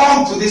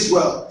conformed to this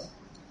world.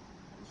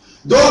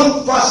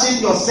 Don't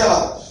fashion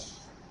yourself.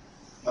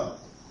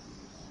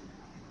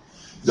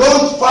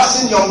 Don't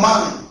fashion your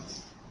mind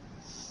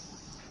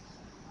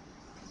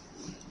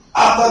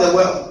after the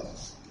world.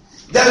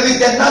 There is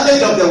the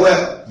knowledge of the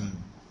world.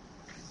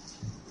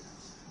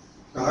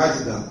 Now write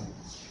it down.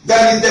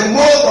 There is the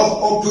mode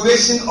of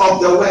operation of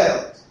the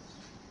world.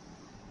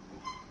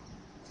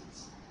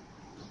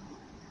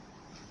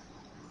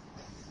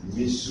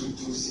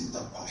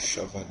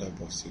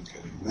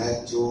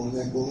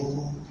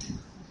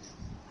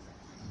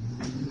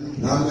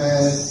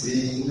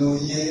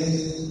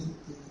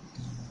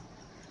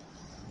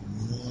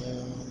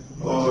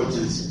 Oh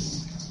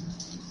Jesus.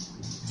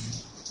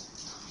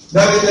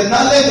 There is the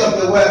knowledge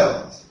of the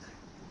world.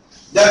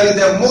 There is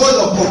the mode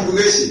of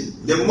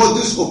operation, the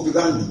modus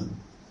operandi.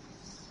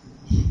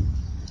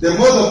 The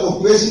mode of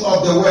operation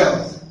of the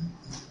world.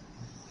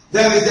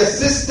 There is the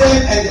system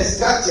and the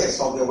structures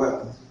of the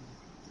world.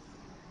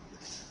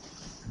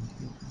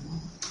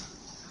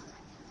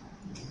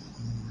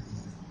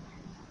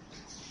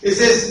 It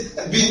says,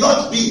 be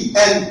not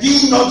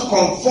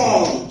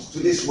conformed to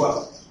this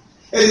world.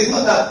 It is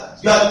not that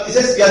it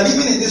says we are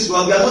living in this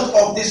world, we are not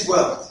of this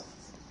world.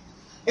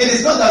 It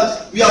is not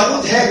that we have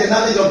not heard the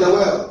knowledge of the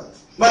world.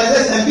 But it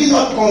says, and be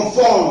not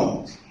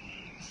conformed.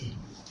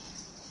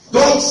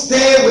 Don't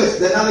stay with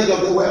the knowledge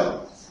of the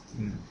world.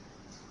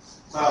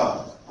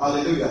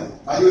 Hallelujah.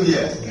 Are you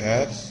here?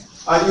 Yes.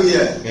 Are you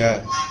here?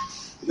 Yeah.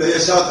 Let you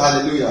shout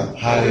hallelujah.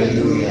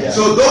 Hallelujah.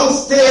 So don't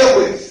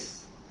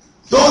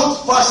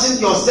fashion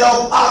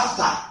yourself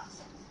after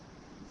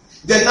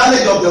the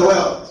knowledge of the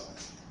world.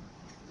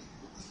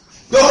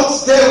 Don't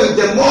stay with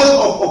the mode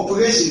of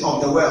operation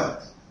of the world.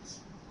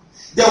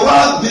 The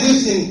world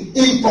believes in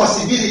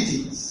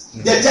impossibilities.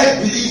 The church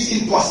believes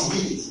in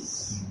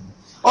possibilities.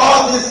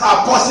 All things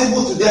are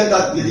possible to them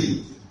that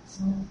believe.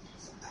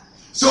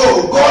 So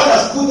God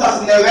has put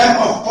us in a realm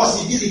of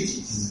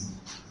possibilities.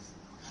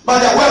 But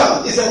the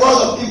world is a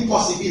world of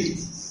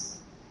impossibilities.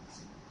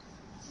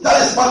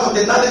 That is part of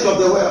the knowledge of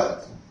the world.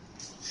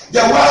 The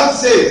world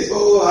says,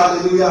 oh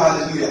hallelujah,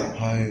 hallelujah.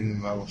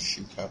 The world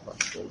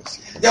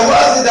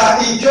says there are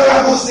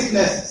incurable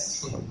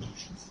sicknesses.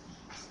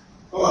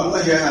 Oh, I'm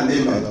not hearing an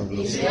amen.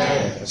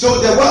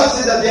 So the world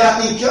says that there are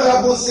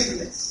incurable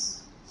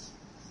sickness.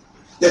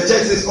 The church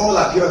says all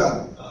are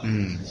curable.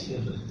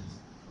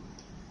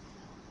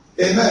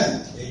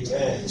 Amen.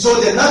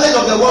 So the knowledge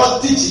of the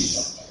world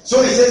teaches.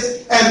 So it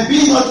says, and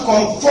be not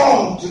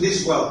conformed to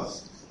this world,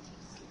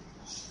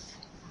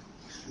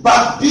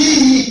 but be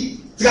ye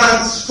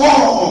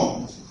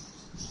transformed.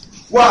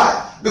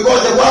 Why?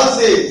 Because the world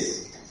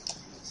says,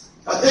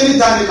 at any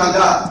time you can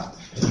die.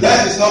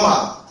 Death is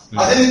normal.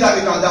 At any time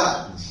you can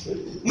die.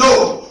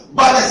 No,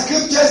 but the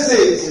scripture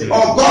says,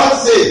 or God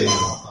says,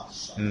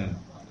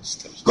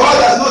 God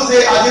does not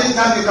say at any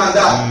time you can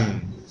die.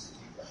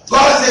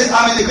 God says,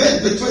 I'm in the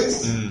great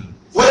betwixt,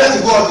 whether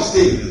to go or to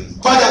stay.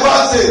 But the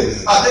world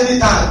says, at any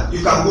time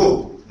you can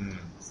go.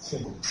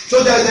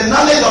 So there is a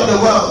knowledge of the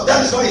world.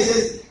 That is why it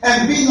says,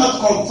 and be not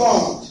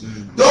conformed.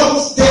 Don't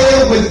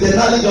stay with the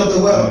knowledge of the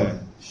world.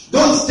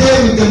 Don't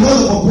stay with the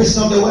mode of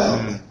operation of the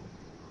world.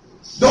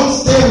 Don't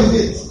stay with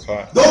it.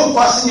 Don't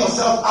fashion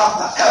yourself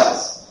after,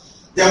 else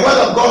the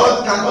word of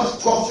God cannot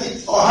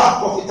profit or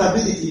have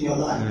profitability in your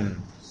life.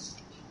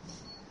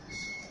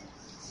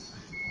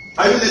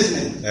 Are you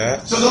listening?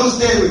 Yeah. So don't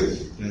stay with it.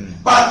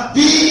 But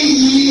be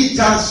ye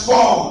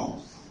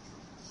transformed.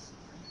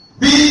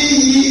 Be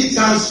ye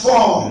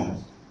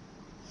transformed.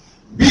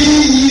 Be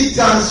ye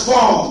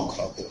transformed.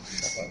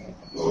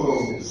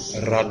 Oh.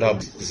 Shout a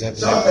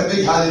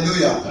big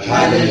hallelujah.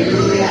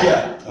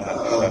 Hallelujah.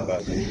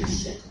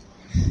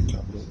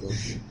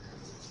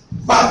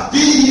 But be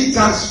ye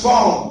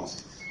transformed.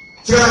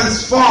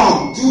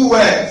 Transform. 2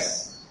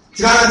 words.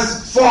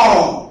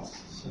 Transform.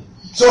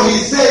 So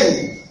he's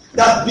saying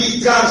that be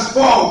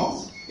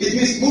transformed. It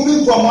means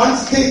moving from one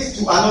state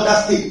to another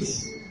state.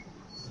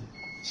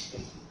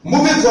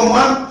 Moving from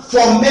one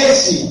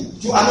formation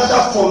to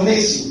another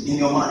formation in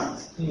your mind.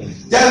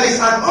 There is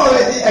an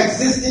already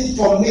existing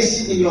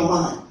formation in your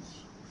mind.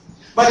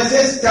 But it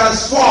says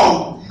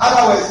transform.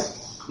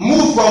 Otherwise,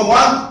 move from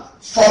one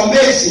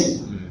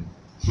formation,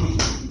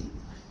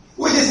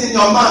 which is in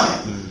your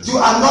mind, to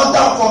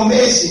another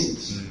formation.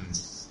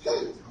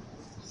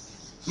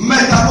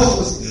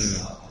 Metamorphosis.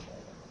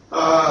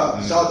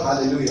 Shout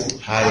hallelujah.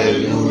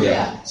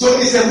 Hallelujah. So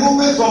it's a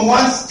movement from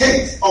one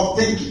state of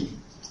thinking,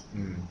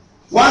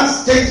 one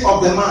state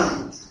of the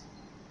mind,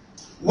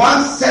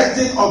 one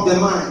setting of the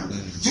mind,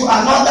 to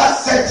another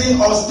setting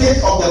or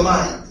state of the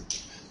mind,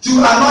 to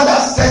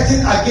another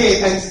setting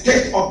again and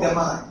state of the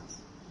mind.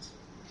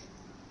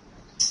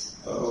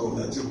 Oh,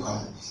 that's too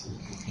quiet.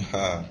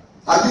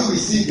 Are you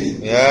receiving?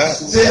 Yeah.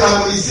 Say,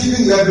 I'm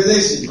receiving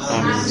revelation.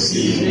 I'm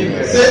receiving.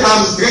 Say,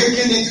 I'm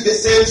drinking into the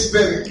same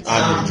spirit.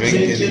 I'm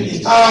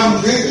drinking. I'm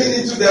drinking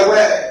into the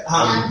word.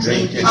 I'm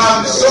drinking.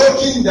 I'm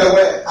soaking the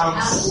word. I'm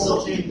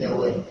soaking the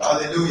word.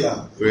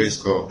 Hallelujah. Praise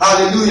God.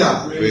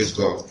 Hallelujah. Praise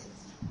God.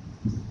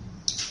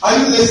 Are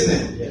you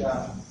listening?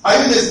 Yeah. Are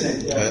you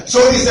listening? Yeah. So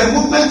it's a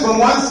movement from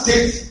one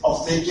state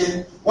of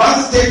thinking,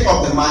 one state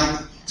of the mind,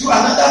 to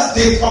another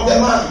state of the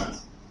mind.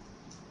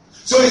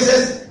 So it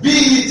says, be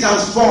ye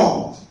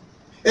transformed.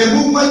 A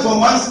movement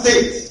from one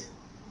state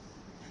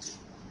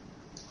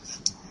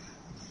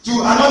to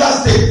another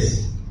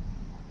state.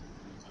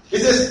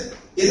 It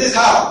says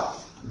how?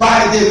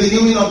 By the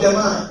renewing of the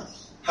mind.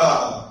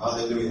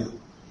 Hallelujah.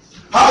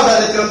 How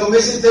does the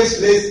transformation take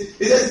place?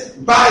 It says,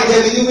 by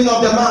the renewing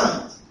of the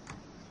mind.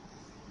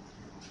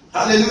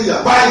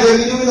 Hallelujah. By the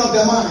renewing of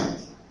the mind.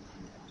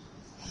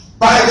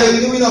 By the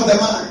renewing of the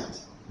mind.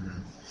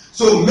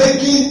 So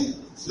making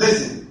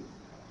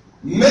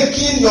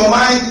your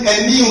mind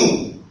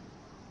anew,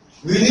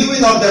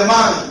 renewing of the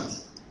mind,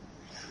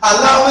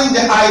 allowing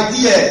the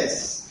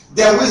ideas,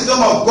 the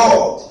wisdom of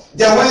God,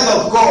 the word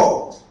of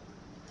God,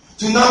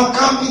 to now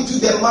come into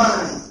the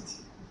mind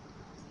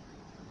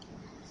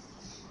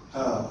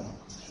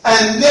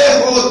and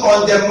lay hold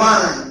on the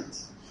mind,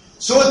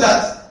 so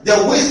that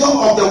the wisdom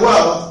of the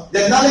world,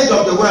 the knowledge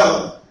of the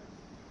world,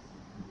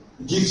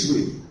 gives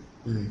way.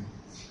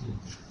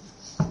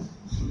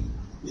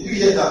 Did you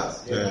hear that?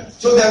 Yeah.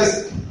 So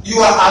you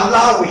are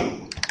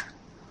allowing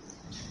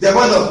the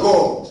word of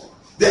God,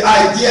 the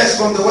ideas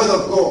from the word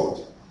of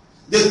God,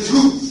 the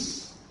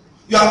truth.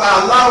 You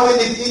are allowing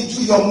it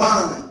into your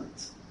mind,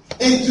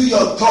 into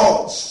your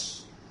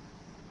thoughts.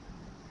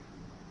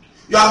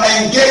 You are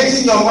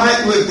engaging your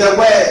mind with the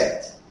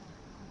word,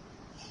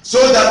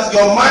 so that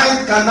your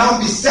mind can now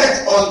be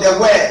set on the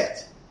word,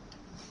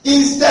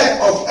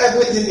 instead of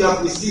everything you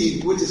have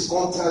received which is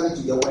contrary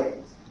to the word.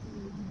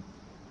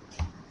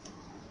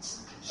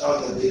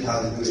 Shout a big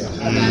hallelujah.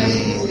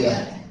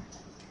 Hallelujah.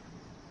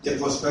 The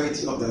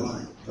prosperity of the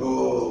mind.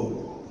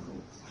 Oh.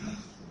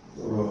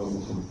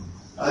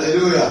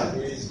 Hallelujah.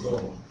 Praise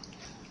God.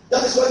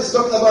 That is what it's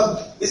talking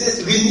about. It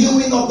says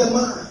renewing of the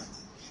mind.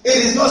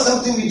 It is not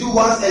something we do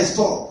once and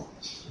stop.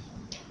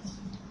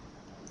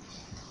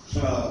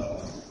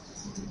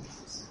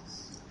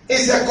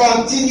 It's a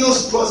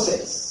continuous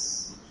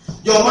process.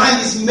 Your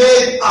mind is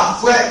made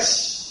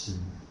afresh.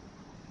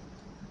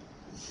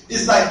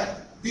 It's like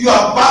you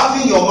are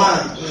bathing your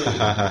mind.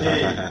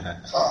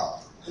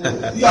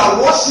 You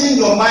are washing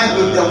your mind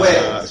with the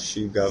word.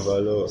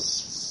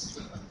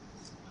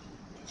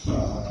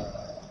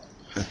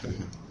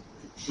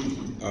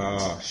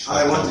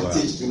 I want to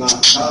teach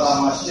tonight.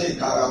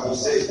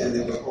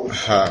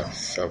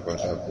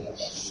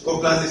 Go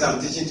places, I'm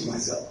teaching to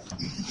myself.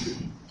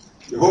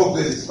 The whole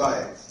place is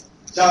fire.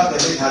 Shout the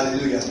big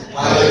hallelujah.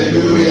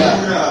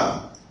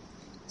 Hallelujah.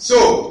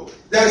 So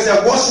there is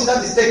a washing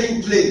that is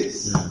taking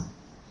place.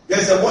 There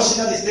is a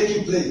washing that is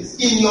taking place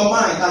in your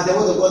mind. As the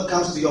word of God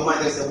comes to your mind,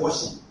 there is a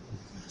washing,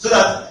 so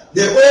that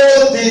the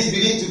old things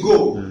begin to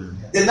go.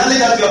 The knowledge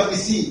that you have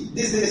received,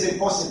 this thing is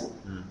impossible.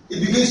 It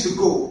begins to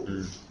go.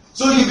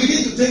 So you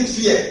begin to think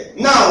fear.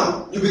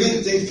 Now you begin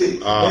to think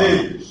faith.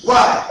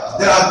 Why?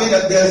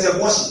 There is a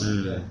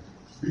washing.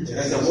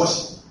 There is a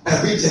washing. A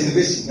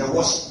regeneration. A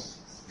washing.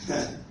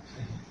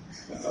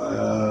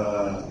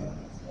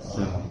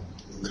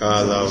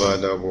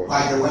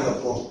 By the word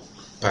of God,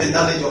 the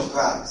knowledge of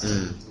Christ,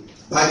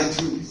 by the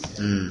truth.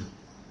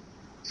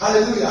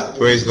 Hallelujah.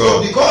 Praise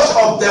God. So because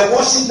of the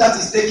washing that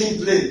is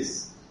taking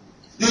place,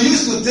 you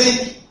used to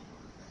think,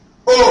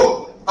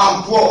 oh,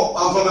 I'm poor,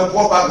 I'm from a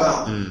poor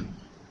background.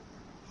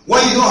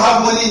 When you don't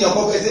have money in your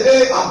pocket, you say,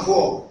 hey, I'm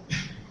poor.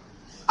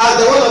 As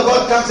the word of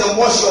God comes and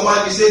wash your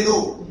mind, you say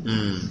no.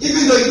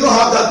 Even though you don't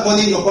have that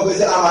money in your pocket, you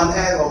say, I'm an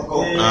heir of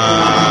God.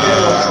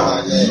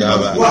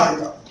 Why?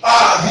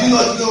 Do you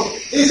not know?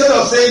 Instead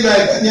of saying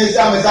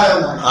I'm a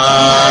Zionite.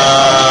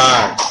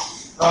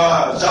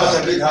 Shout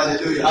a big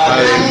hallelujah.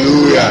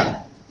 Hallelujah.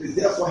 Is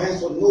therefore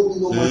henceforth no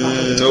more.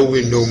 No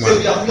we no man. So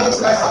we have not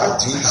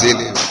Christ.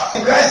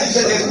 In Christ he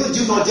said there is no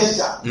Jew nor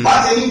Gentile,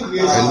 but a new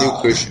creation. A new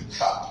creation.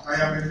 I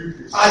am a new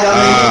creation. I am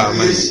a new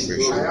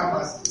creation.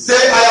 Say,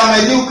 I am a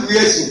new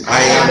creation.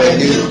 I am a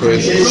new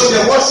creation. So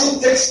the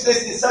washing takes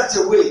place in such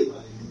a way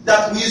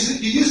that you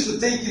used to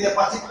think in a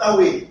particular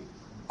way,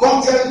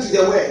 contrary to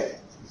the word.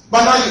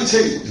 But now you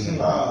change.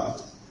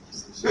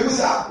 People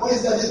say, why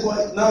is that this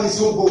boy? Now he's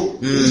so bold.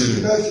 He should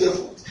be very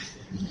fearful.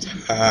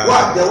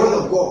 What? The word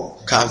of God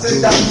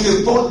says that you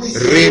may boldly say.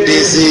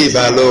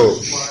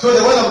 So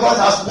the word of God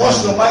has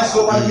washed your mind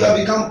so much you have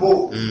become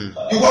bold.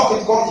 You walk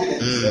with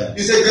confidence.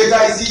 You say,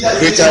 greater is he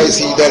that is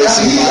in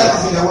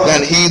the world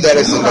than he that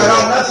is in the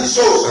world. Nothing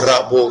shows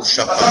that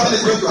something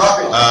is going to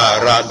happen.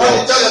 But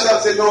you tell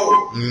yourself, say, no.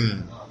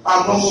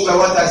 I'm not moved by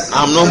what I see.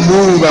 I'm not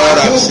moved by what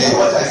I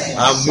see.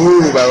 I'm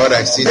moved by what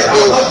I see. I'm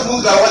not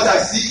moved by what I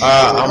see.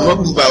 I'm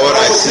not moved by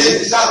what I see.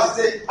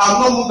 I'm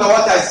not moved by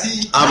what I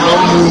see. I'm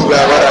not moved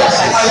by what I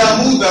see. I am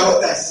moved by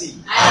what I see.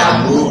 I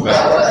am moved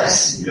by what I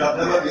see. You have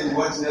never been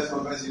watching this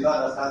conference, you don't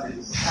understand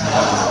it.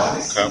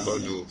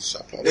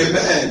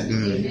 Amen.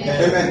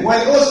 Amen. When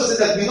he also said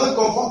that we don't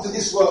conform to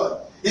this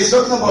world, he's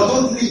talking about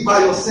don't live by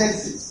your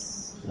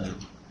senses.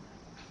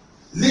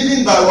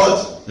 Living by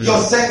what? Your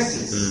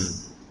senses.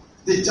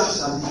 The just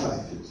shall live by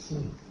faith.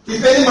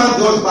 If any man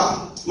goes back,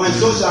 my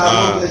soul shall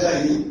have no pleasure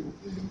in him.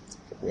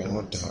 We are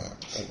not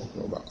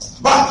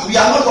but we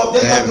are not of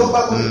them that go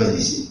back on the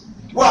condition.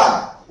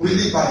 Why? We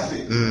live by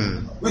faith.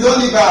 We don't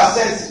live by our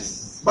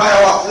senses, by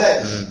our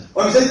flesh.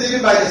 When we say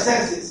living by the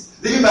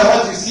senses, living by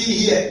what you see,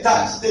 hear,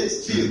 touch,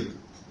 taste, feel.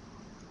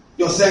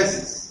 Your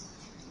senses.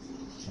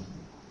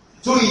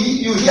 So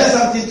you hear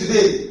something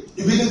today,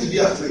 you begin to be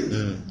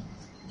afraid.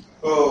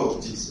 Oh,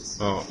 Jesus.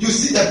 Oh. You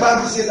see, the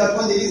Bible says that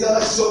when the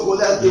Israelites saw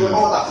Goliath, they were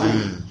all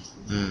afraid.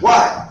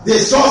 Why? They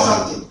saw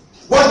something.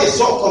 What they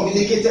saw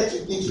communicated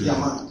into their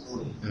mind.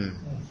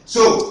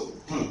 So,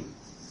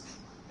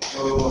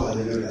 oh,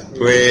 hallelujah.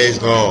 Praise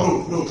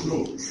God. No.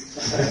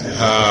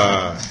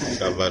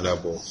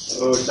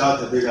 Oh,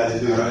 shout a big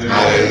hallelujah.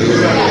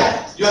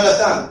 Hallelujah. You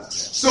understand?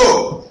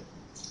 So,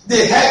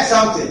 they heard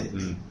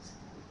something.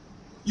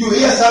 You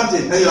hear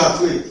something and you are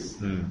afraid.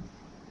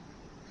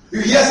 You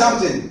hear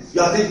something,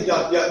 you are thinking,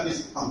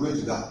 I'm going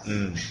to die.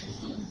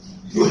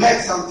 You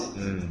heard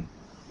something.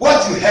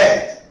 What you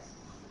heard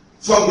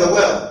from the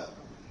world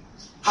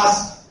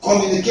has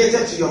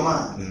communicated to your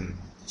mind.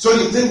 So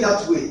you think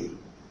that way.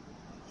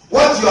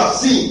 What you have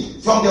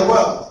seen from the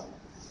world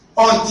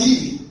on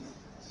TV,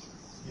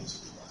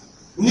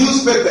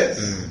 newspapers,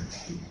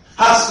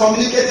 has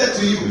communicated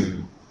to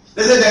you.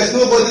 They say there's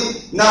nobody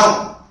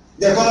now.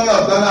 The economy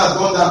of Ghana has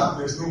gone down.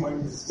 There's no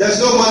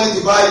money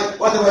to buy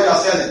whatever you are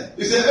selling.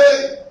 You say,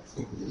 hey,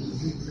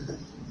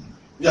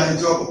 you are in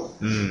trouble.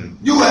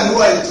 You and who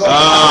are in trouble?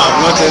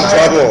 I'm not in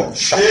trouble.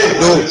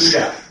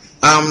 No,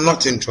 I'm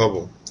not in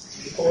trouble.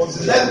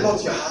 Let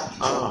not your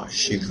heart be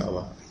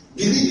Shikaba.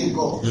 Believe in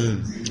God.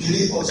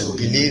 Believe also.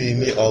 Believe in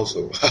me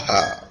also.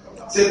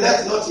 Say,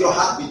 let not your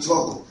heart be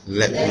troubled.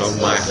 Let not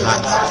my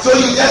heart. So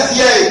you just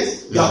hear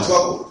it, you are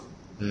troubled.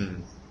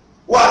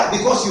 Why?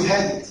 Because you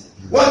heard it.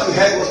 What you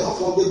heard was not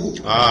from the book.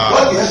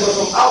 What you heard was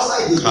from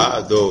outside the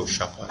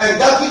book.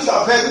 And that which you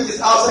have heard, which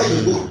is outside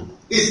the book,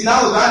 is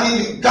now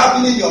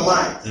governing your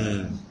mind.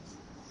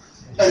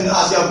 And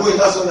as you are going,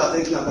 that's what you are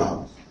thinking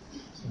about.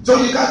 So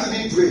you can't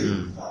even pray.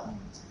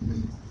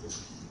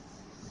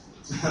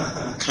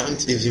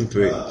 Can't even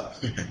pray.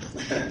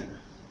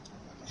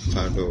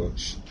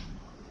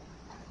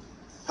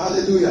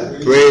 Hallelujah.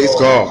 Praise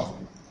God.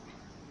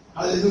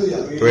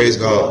 Hallelujah. Praise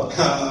God.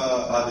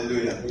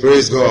 Hallelujah.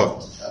 Praise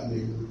God.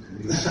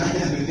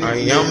 I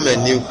am a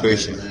new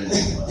creation.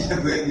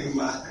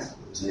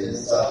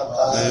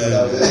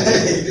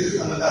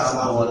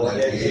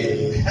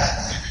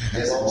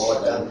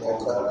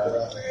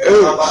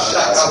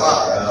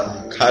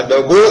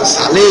 Kadabo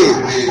Saleh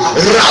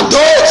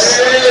Rados.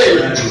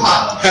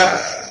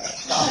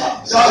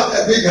 Shout a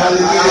big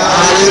hallelujah.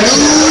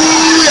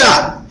 Hallelujah.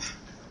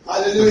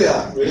 Hallelujah.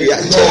 We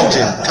are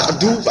changing.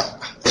 Kaduba.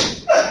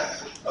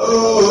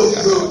 Oh,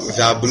 so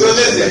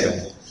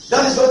listen.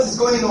 That is what is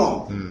going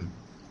on.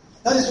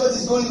 That is what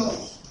is going on.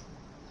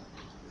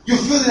 You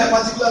feel in a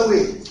particular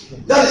way.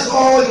 That is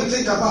all you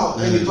think about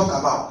when you talk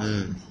about.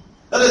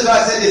 That is why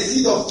I said the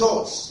seed of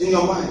thoughts in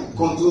your mind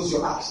controls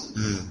your action.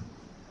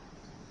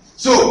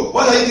 So,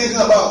 what are you thinking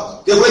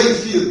about? The way you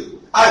feel.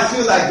 I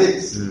feel like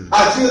this.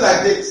 I feel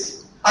like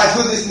this. I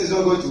feel this thing is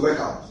not going to work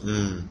out.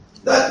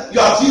 That you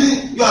are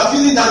feeling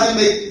doesn't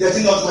make the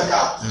thing not work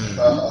out.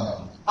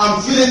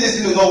 I'm feeling this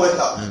thing will not work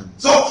out.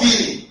 Stop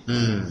feeling.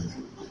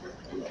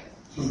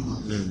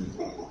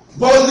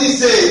 Boldly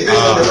say,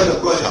 based on the word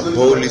of God.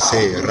 Boldly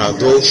say,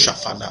 Rado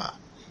Shafada,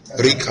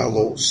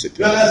 Rikalo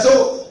Sipi.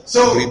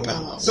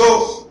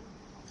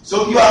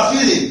 So you are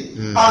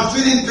feeling. I'm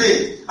feeling pain.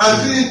 I'm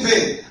feeling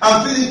pain.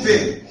 I'm feeling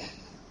pain.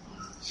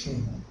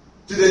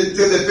 Till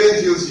the pain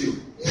feels you.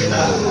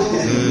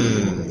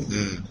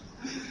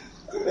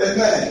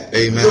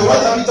 Amen. So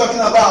what are we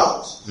talking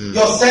about?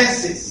 Your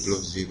senses.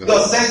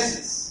 Your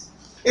senses.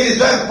 It is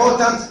very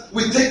important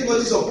we take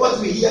notice of what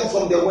we hear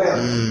from the world.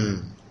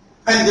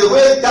 And the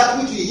way that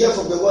which we hear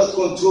from the world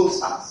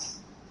controls us.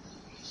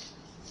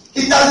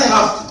 It doesn't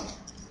have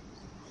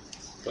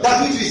to.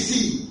 That which we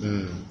see.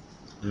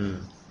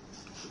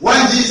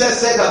 When Jesus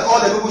said that all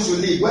the people should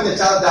leave, when the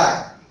child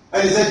died,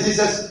 and he said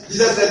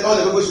Jesus said all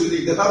the people should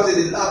leave, the Bible said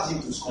they laughed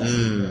him to scorn.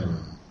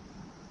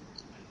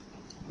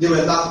 They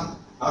were laughing.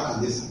 How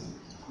can this happen?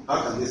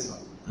 How can this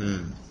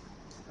happen?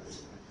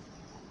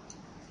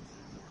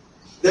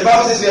 The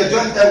Bible says we are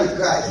joined there with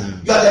Christ.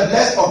 You are the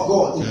blessed of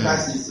God in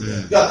Christ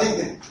Jesus. You are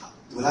thinking,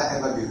 will I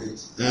ever be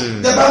rich?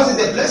 The Bible says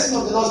the blessing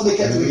of the Lord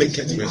maketh rich. Make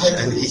it rich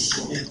and he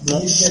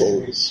more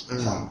souls.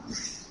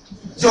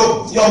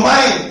 So your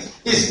mind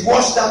is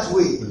washed that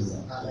way.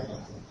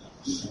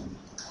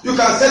 You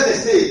can set the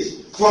stage.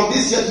 From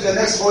this year to the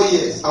next 4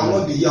 years, I will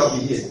not be here, I'll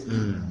be here.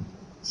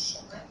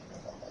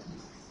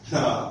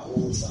 Shout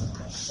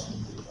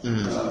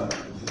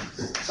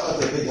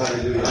a big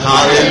hallelujah.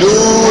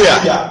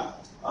 Hallelujah.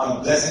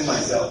 I'm blessing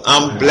myself.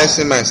 I'm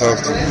blessing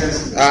myself too.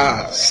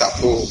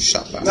 Sapo,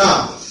 Shapa.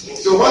 Now,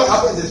 so what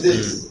happens is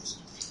this.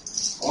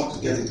 I want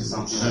to get into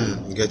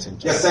something. Get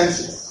into Your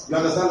senses. You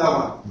understand that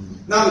one?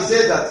 Now we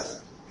say that.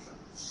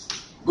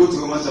 Go to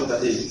Romans chapter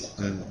 8.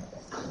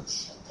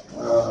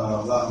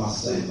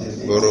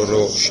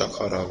 Bororo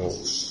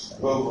Shakaravos.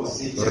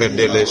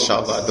 Redele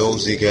Shabado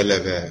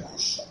Zigeleve.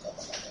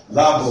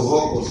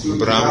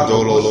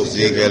 Bramdolo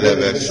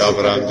Zigeleve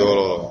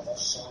Shabrandolo.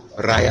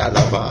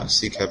 Rayalava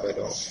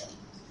Sikabedo.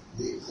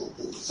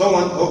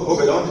 Someone, I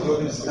want to go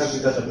to 2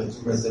 Peter chapter 2,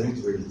 verse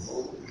 7 to 8.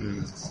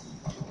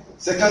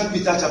 2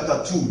 Peter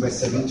chapter 2, verse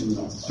 7 to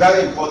 8.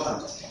 Very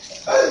important.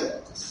 Hey.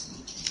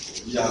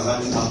 We are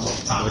running out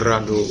of time. 2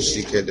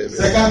 Peter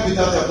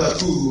chapter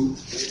 2,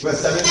 verse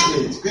 7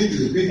 to 8.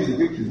 Quickly.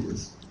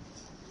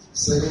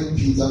 2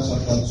 Peter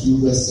chapter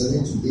 2, verse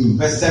 7 to 8.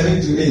 Verse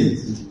 7 to 8.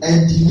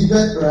 And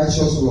delivered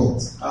righteous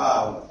Lot.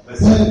 Verse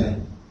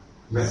 7.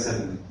 Verse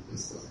 7.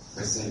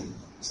 Verse 7.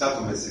 Start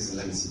from verse 6 and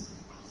let me see.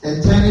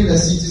 And turning the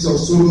cities of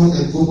Sodom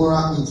and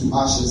Gomorrah into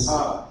ashes,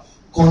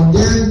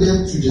 condemned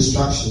them to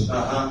destruction,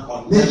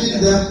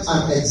 making them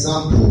an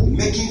example,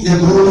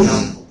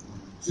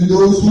 to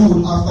those who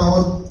would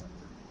afterward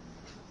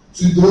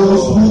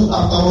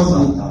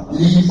would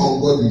live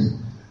ungodly,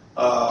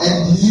 and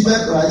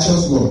delivered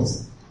righteous Lot,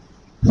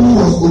 who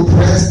was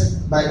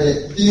oppressed by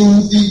the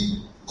filthy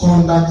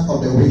conduct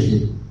of the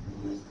wicked.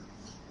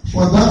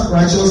 For that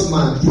righteous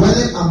man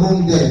dwelling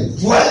among them,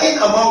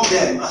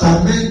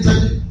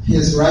 tormented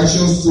his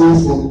righteous soul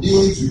from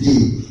day to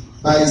day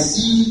by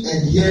seeing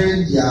and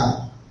hearing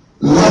their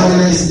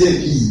lawless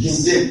deeds.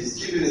 King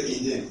James. Give me the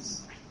King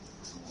James.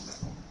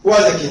 Who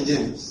are the King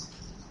James?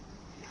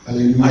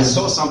 Hallelujah. I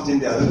saw something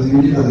there.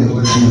 Reading from the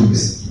King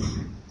James.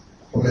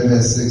 From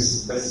verse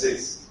 6. Verse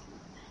 6.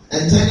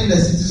 And turning the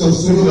cities of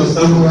Sodom and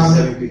Gomorrah,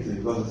 and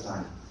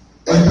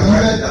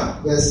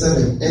delivered, verse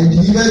 7, and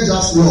delivered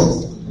just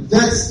Lot,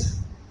 vexed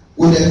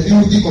with the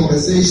filthy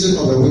conversation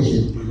of the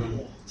wicked.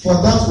 For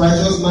that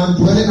righteous man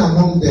dwelling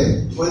among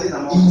them,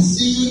 in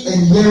seeing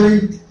and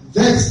hearing,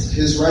 vexed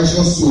his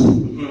righteous soul.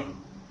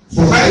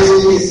 For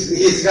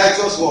his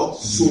righteous what?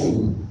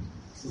 Soul.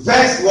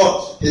 Vexed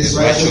what? His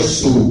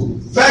righteous soul.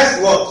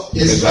 Vexed what?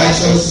 His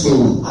righteous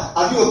soul.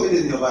 Have you opened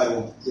it in your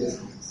Bible? Yes.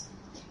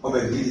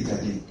 Okay, read it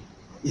again.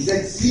 He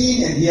said,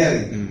 seeing and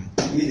hearing.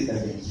 Read it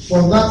again.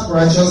 For that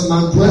righteous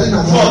man dwelling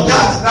among them. For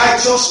that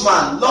righteous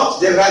man, not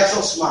the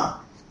righteous man.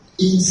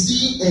 In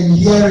seeing and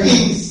hearing.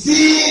 In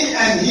seeing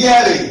and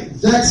hearing.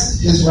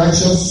 Vexed his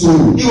righteous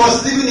soul. He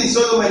was living in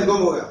Sodom and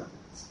Gomorrah.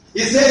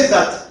 He says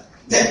that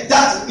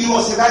he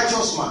was a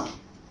righteous man.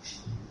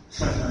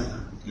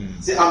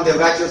 Say, I'm the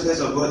righteousness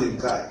of God in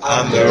Christ.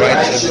 I'm the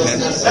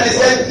righteousness. And he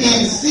said,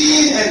 in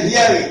seeing and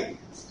hearing,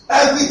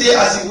 every day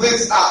as he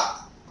wakes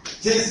up,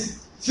 his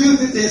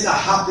filthy things are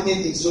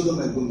happening in Sodom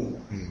and Gomorrah.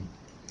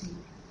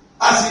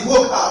 As he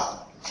woke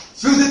up,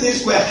 filthy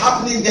things were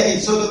happening there in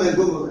Sodom and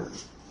Gomorrah.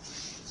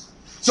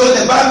 So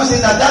the Bible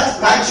says that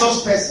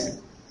righteous person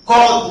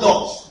called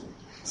Lot,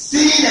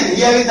 seeing and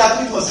hearing that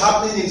which was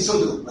happening in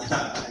Sodom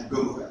and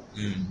Gomorrah,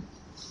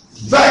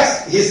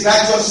 vexed his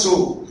righteous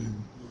soul,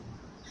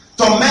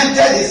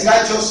 tormented his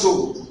righteous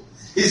soul.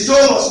 His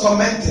soul was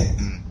tormented.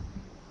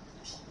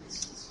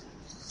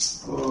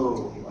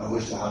 Oh, I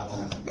wish I had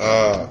time.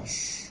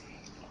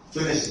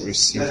 Finish it.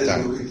 Receive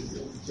that.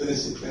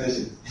 Finish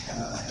it.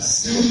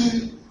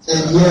 Seeing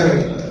and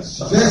hearing,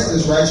 vexed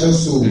his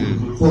righteous soul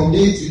from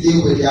day to day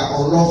with their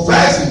unlawful.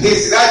 Vexed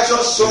his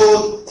righteous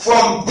soul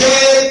from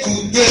day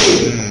to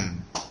day.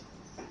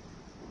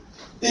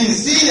 In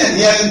seeing and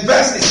hearing,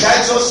 vexed his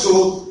righteous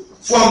soul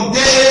from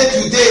day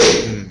to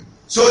day.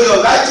 So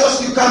you're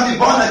righteous, you can be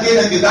born again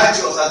and be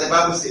righteous, as the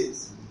Bible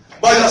says.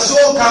 But your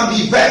soul can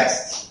be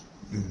vexed.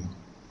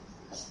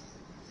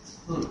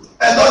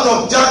 A lot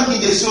of junk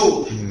in the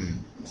soul,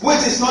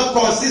 which is not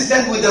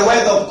consistent with the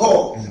word of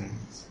God.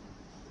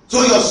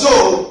 So your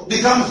soul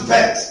becomes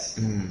vexed.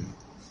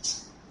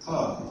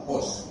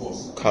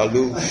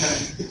 Kalu.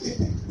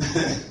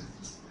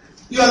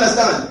 You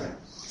understand?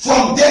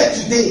 From day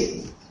to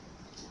day.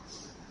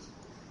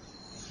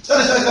 That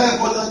is why it's very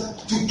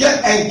important to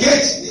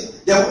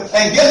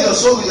engage your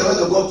soul with the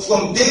word of God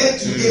from day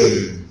to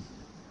day.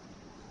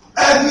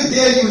 Every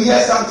day you hear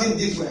something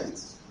different,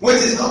 which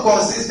is not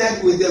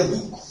consistent with the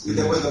book, with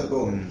the word of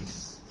God.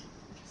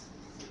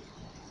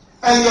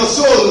 And your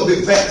soul will be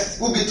vexed,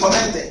 will be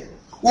tormented,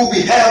 will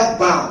be held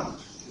bound.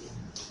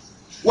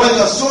 When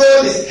your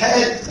soul is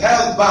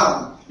held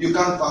bound, you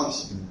can't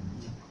function.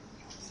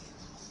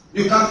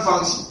 You can't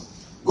function.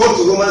 Go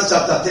to Romans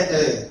chapter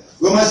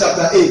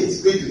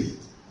 8, quickly.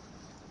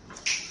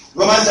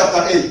 Romans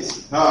chapter 8.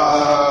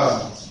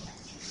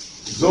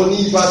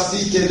 Zoni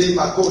Vasikele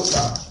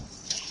Makosa.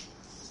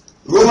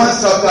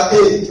 Romans chapter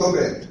 8,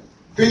 okay.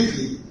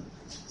 Quickly.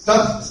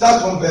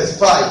 Start from verse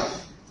 5.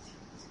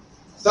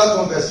 Start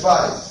from verse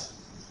 5.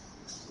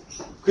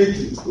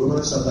 Quickly.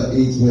 Romans chapter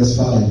 8, verse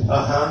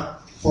 5.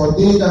 For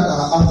they that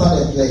are after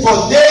the flesh. For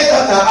they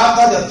that are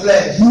after the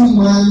flesh. Do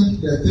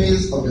mind the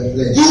things of the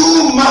flesh.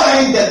 Do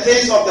mind the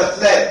things of the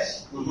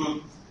flesh.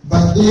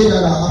 But they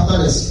that are after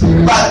the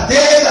spirit. But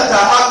they that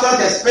are after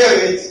the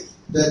spirit.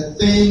 The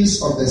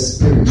things of the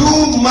spirit.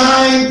 Do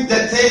mind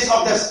the things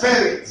of the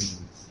spirit.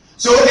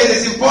 So it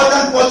is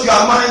important what you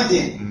are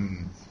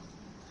minding.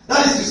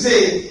 That is to say,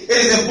 it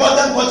is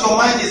important what your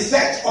mind is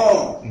set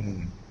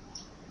on.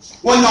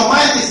 When your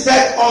mind is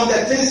set on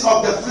the things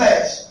of the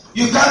flesh,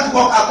 you can't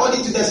walk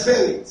according to the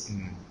spirit.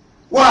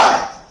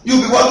 Why?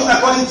 You'll be walking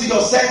according to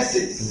your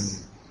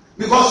senses.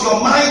 Because your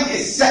mind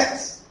is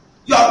set.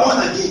 You are born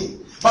again.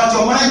 But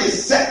your mind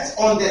is set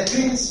on the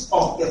things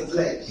of the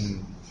flesh.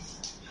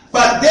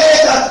 But they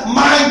that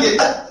mind it,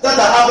 that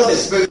are after the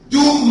spirit,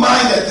 do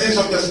mind the things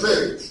of the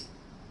spirit.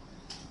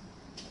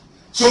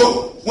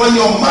 So when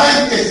your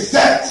mind is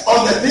set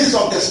on the things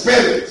of the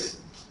spirit,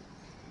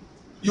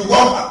 you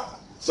walk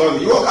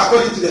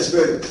according to the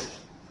spirit.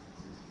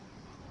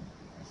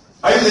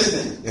 Are you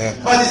listening? Yeah.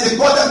 But it's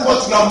important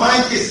what your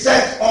mind is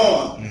set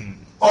on,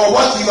 or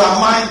what you are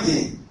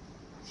minding.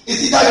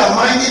 It's either you are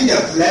minding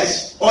the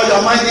flesh or you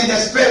are minding the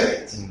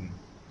spirit.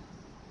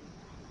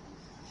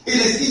 It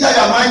is either you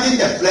are minding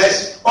the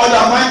flesh or you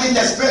are minding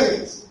the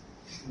spirit.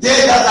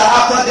 They that are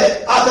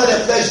after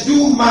the flesh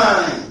do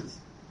mind.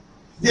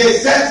 They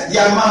set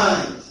their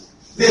mind.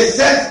 They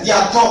set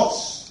their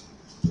thoughts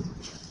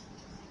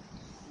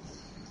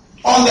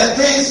on the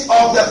things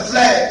of the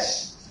flesh.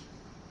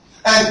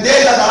 And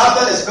they that are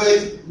after the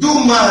spirit do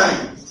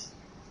mind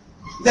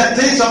the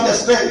things of the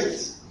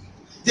spirit.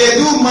 They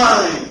do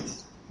mind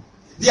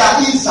their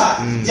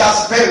inside, their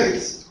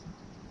spirit.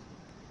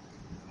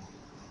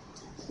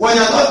 When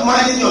you're not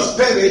minding your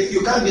spirit,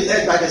 you can't be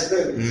led by the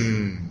spirit.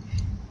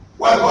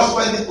 Why? Because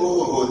when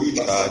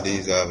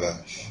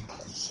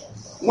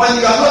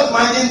you are not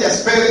minding the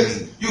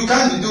spirit, you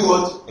can't do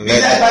what? Be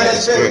led by the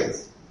spirit.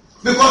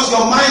 Because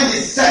your mind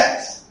is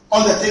set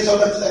on the things of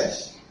the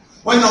flesh.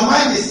 When your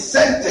mind is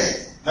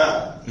centered,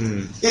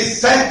 it's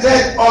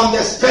centered on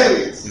the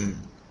spirit.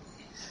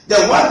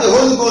 Then what the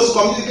Holy Ghost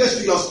communicates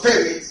to your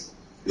spirit,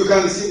 you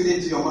can receive it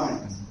into your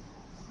mind.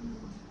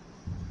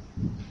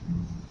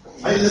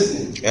 Are you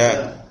listening?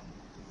 Yeah.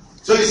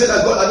 So you said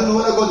that God, I don't know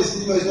whether God is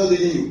leading you or is not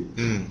leading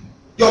you.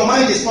 Your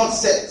mind is not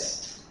set.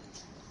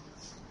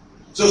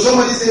 So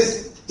somebody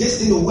says, this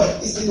thing will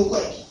work, this thing will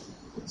work.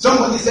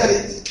 Somebody said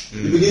it,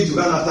 you begin to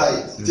run after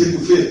it till you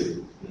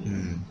fail.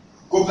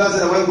 Copeland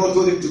said that when God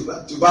told him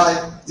to buy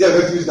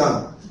their refuse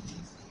down,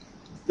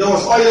 there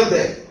was oil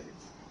there.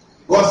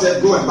 God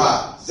said, go and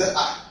buy. He said,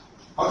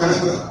 how can I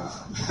go?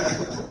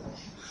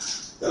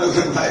 Then I'm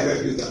going to buy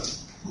refuse down.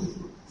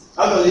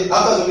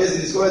 After some years,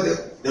 he discovered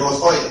that there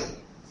was oil.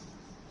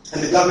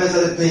 And the government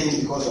started paying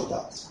him because of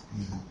that.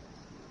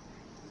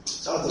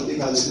 Shout out to big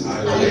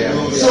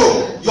hallelujah. So,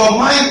 your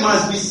mind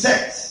must be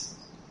set.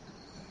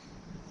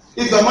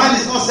 If your mind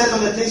is not set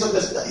on the things of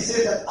the spirit, he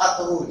says that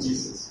after all,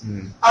 Jesus.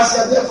 As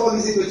you are therefore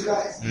risen with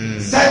Christ,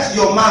 set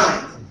your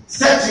mind,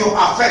 set your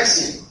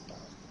affection,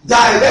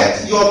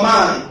 direct your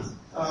mind.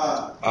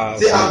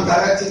 Say, I'm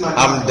directing my mind.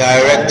 I'm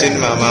directing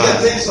my mind.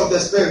 The things of the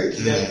spirit.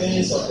 The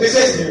things of He the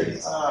says,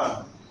 spirit.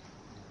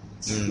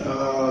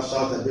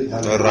 shout a bit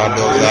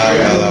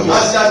hallelujah.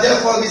 As you are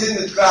therefore risen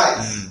with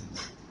Christ,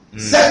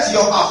 set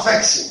your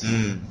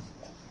affection,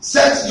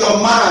 set your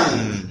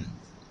mind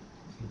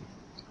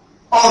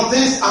on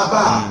things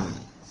above.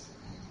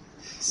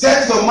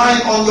 Set your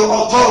mind on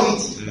your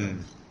authority.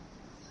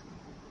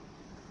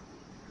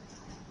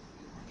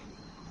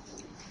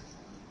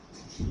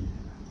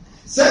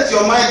 Set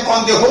your mind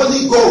on the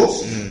Holy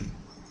Ghost.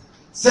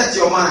 Set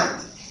your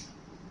mind.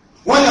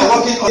 When you're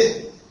working on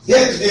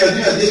day-to-day, you're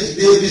doing a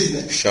day-to-day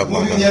business,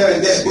 moving here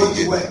and there, going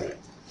to work.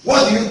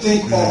 What do you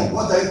think on?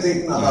 What are you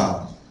thinking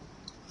about?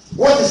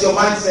 What is your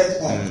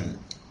mindset on?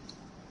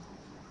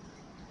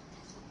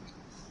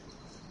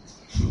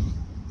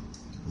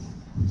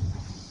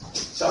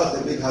 Shout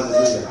the big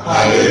hallelujah.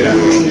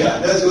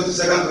 Hallelujah. Let's go to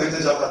 2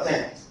 Corinthians chapter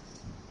 10.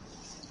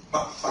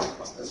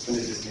 Let's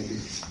finish this thing.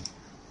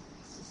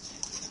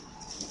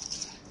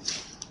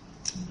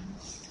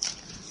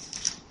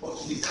 But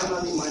to be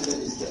carnally minded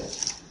is death.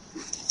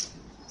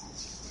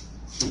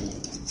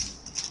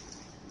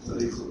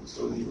 Sorry, good.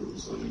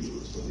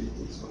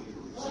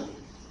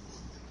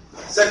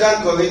 2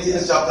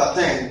 Corinthians chapter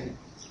 10,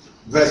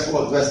 verse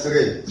 4, verse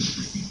 3.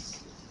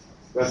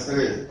 Verse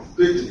 3.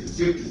 Quickly.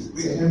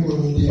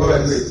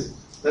 Alright, wait.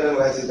 Let them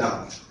write it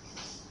down.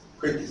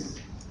 Quickly.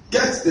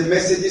 Get the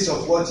messages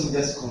of what in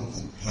this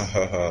content.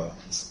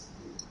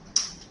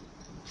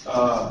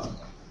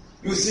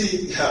 You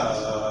see,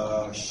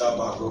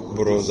 Brozalavado.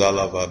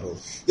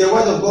 the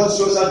word of God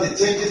shows us the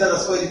changes that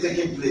has already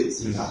taken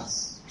place in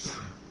us.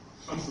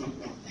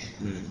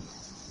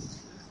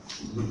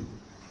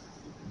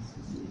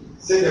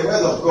 Say the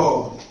word of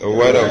God. The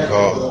word of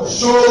God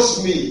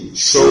Shows me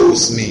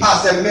shows me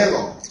as a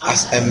mirror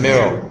as a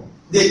mirror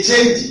the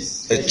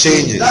changes the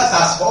changes that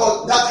has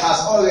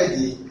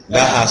already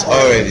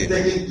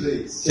taken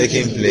place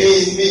taking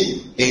place in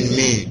me. in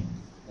me.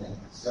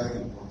 It's very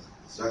important.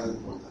 It's very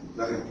important.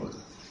 Very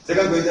important. 2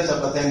 Corinthians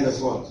chapter 10 verse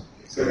 1.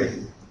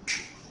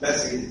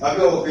 Let's read. Have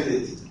you opened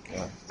it?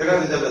 Yeah. 2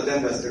 Corinthians chapter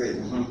 10 verse 3.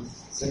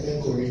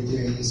 2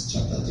 Corinthians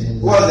chapter 10.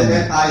 Who was the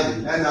NIV?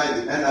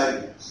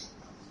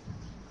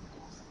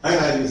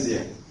 NIV is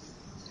here.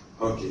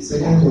 Okay. 2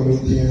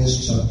 Corinthians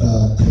chapter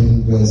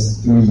 10 verse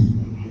 3.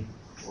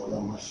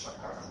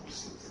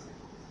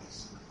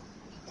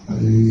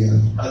 Hallelujah.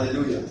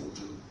 Hallelujah.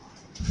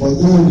 For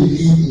though we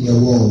live in the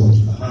world,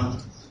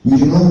 we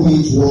do not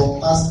wage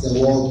war as the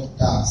world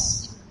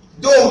does.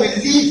 Though we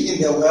live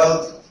in the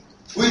world,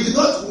 we do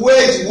not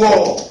wage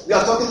war. We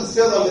are talking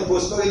still of the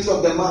prosperity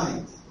of the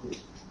mind.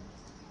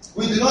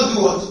 We do not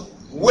do what?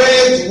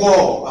 Wage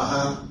war.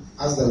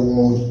 As the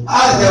world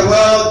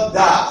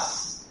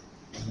does.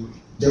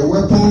 The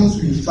weapons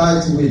we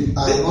fight with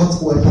are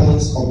not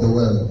weapons of the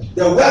world.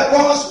 The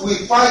weapons we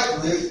fight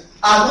with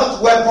are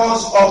not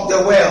weapons of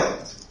the world.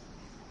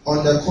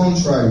 On the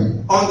contrary,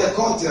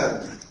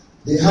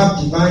 they have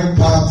divine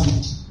power to.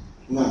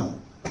 Now,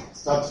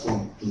 start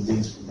from King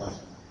James Version.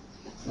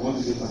 I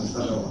want to get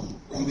another one.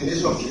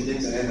 Combination of King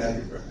James and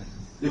NIV.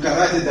 You can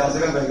write it down.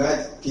 Second,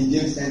 write King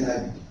James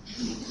NIV.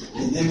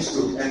 King James to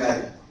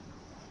NIV.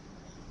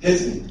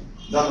 Hit me.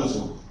 That was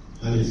all.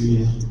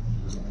 Hallelujah.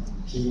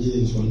 King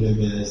James from the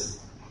verse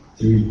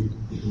 3.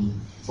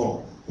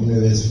 4. From the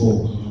verse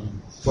 4.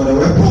 For the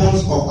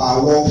weapons of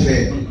our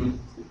warfare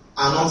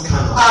are not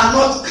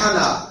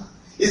carnal.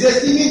 It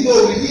says, even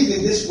though we live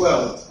in this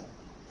world,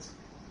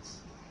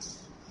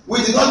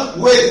 we do not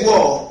wage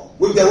war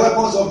with the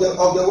weapons of the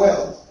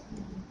world.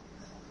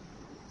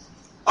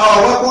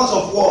 Our weapons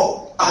of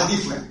war are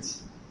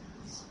different.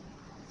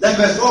 Then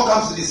verse 4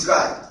 comes to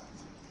describe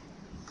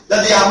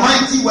that they are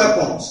mighty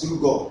weapons through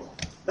God.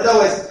 In other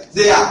words,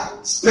 they are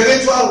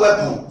spiritual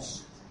weapons.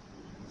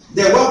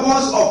 The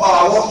weapons of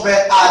our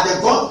warfare are the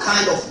God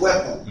kind of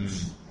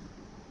weapons.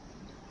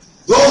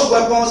 Those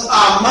weapons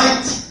are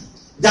mighty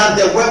than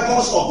the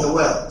weapons of the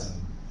world.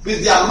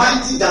 Because they are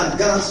mighty than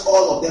guns,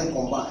 all of them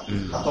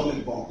combined.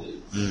 Atomic bomb.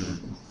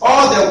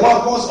 All the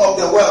weapons of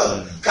the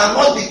world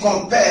cannot be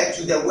compared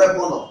to the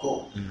weapon of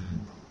God.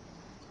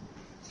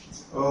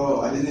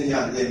 Oh, I didn't hear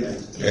an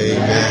amen.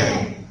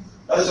 Amen.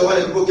 That's why when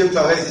the people came to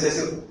our house, they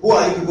said, who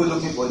are you people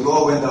looking for? They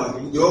all went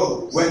down. They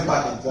all went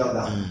back and fell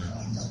down.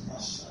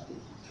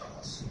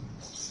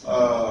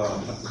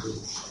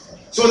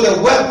 So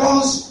the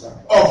weapons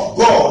of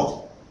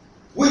God,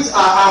 which are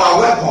our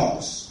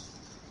weapons,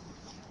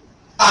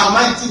 are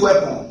mighty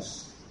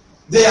weapons.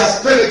 They are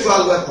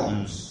spiritual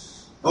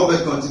weapons. Now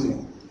let's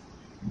continue.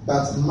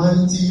 But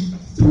mighty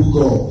through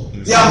God.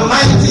 They are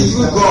mighty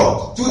through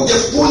God to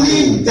the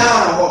pulling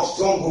down of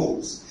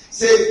strongholds.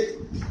 Say,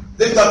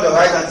 lift up your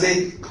right hand and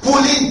say,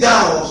 pulling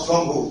down of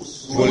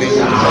strongholds. Pulling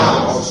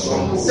down of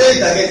strongholds. Say it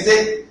again.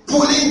 Say,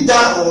 pulling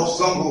down of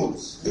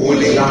strongholds.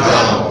 Pulling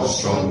down of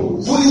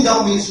strongholds. Pulling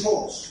down means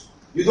force.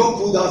 You don't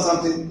pull down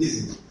something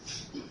easily.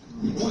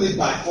 You pull it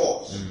by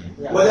force.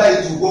 Whether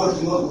it will go or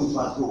not go, it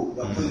must go.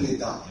 You are pulling it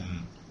down.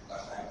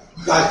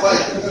 By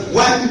fire.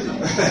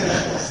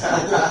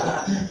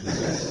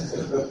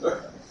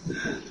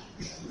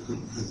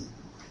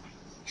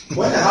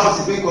 When the house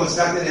is being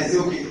constructed and say,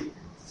 okay,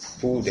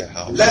 Pull the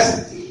house.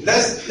 let's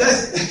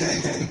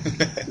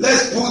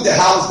pull the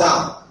house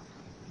down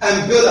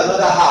and build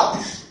another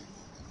house.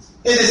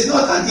 It is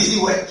not an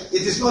easy work.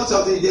 It is not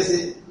something you just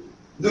say,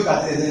 look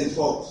at it and then it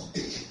falls.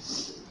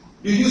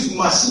 You use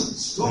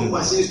machines, strong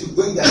machines to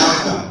bring the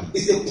house down.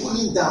 It's a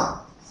pulling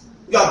down.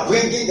 You are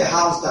bringing the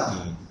house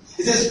down.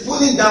 It says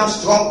pulling down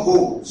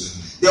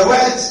strongholds. The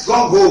word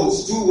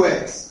strongholds, 2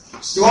 words.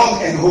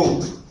 Strong and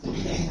hold.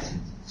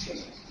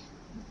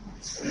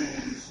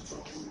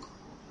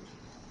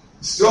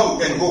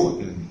 Strong and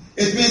hold.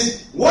 It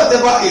means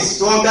whatever is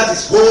strong that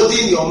is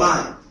holding your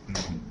mind.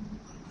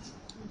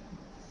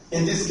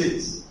 In this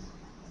case.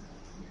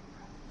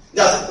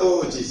 That's,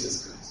 oh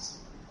Jesus Christ.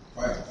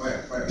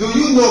 Fire. Do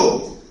you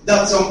know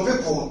that some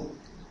people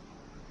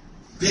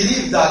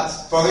believe that,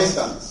 for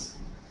instance,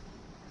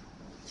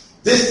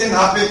 this thing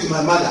happened to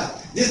my mother,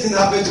 this thing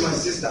happened to my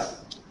sister,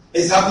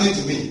 it's happening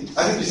to me.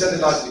 I think you said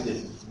it last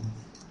week.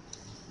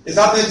 It's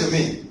happening to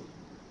me.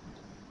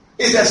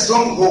 It's a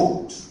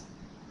stronghold.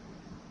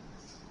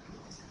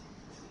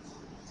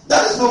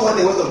 That is not what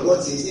the word of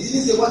God says. It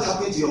didn't say what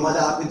happened to your mother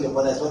happened to your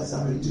father, it's what is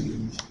happening to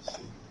you.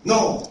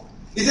 No.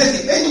 It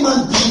says if any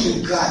man be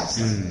in Christ,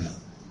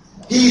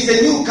 he is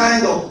a new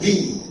kind of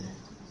being.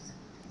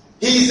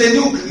 He is a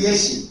new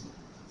creation.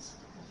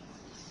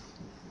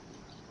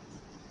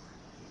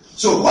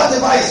 So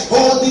whatever is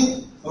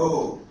holding,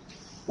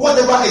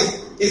 whatever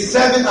is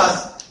serving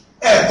as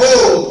a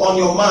hold on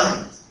your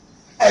mind,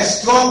 a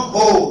strong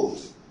hold.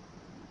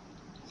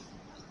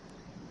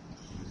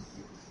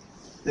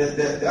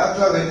 The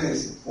actual meaning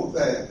is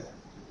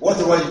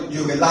whatever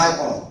you rely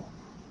on.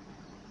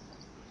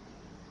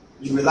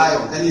 You rely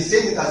on. And he's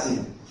saying it as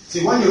in,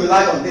 see, when you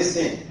rely on this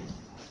thing,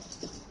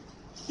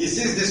 he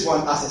sees this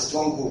one as a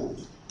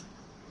stronghold.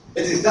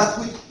 It is that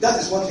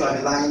is what you are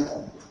relying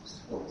on.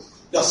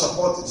 You are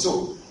supporting.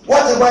 So,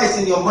 whatever is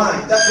in your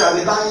mind that you are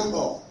relying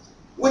on,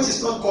 which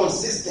is not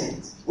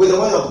consistent with the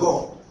word of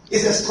God,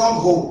 is a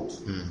stronghold.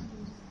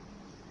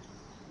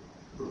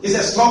 It's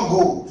a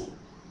stronghold.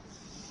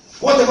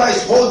 Whatever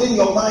is holding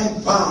your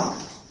mind bound.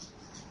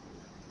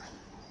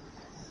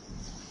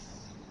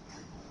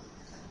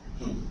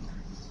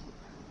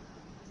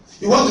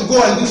 You want to go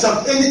and do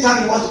something.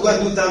 Anytime you want to go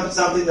and do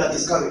something that is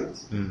discouraged.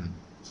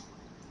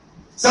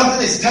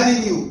 Something is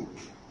telling you,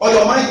 or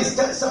your mind is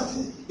telling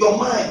something. Your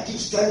mind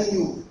keeps telling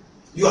you,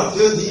 you have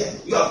failed here,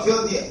 you have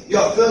failed here, you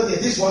have failed here.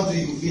 This one do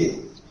you fear?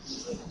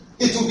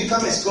 It will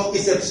become a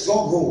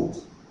stronghold.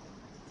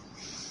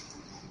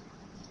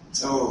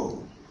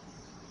 So,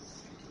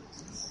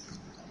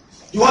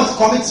 you want to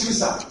commit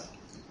suicide?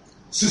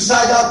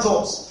 Suicidal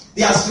thoughts,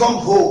 they are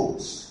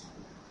strongholds.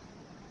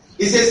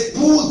 It says,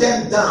 pull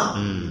them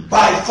down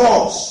by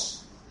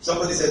force.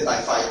 Somebody said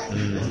by fire.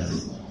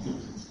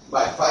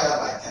 By fire,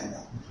 by tender.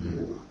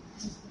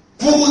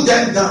 Pull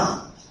them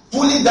down.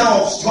 Pulling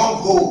down of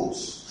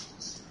strongholds.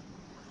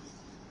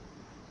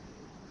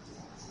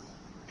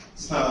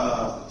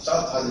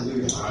 Shout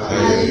hallelujah.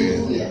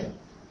 Hallelujah.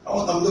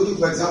 I'm looking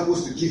for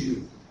examples to give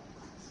you.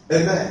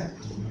 Amen.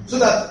 So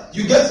that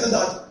you get to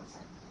that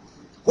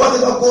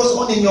whatever goes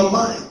on in your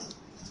mind,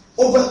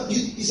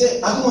 you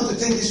say, I don't want to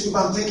think this way,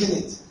 but I'm thinking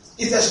it.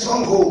 It's a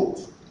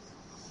stronghold.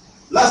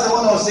 Last time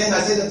when I was saying,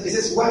 I said that it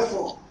says,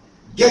 wherefore,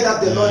 get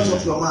up the noise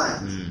of your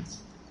mind.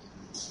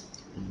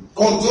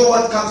 Control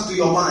what comes to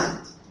your mind.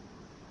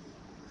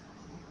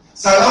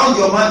 Surround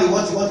your mind with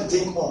what you want to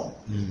think on.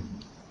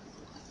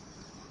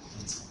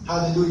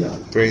 Hallelujah.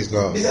 Praise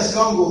God. It's a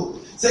stronghold.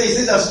 So it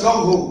says a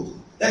stronghold.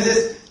 Then it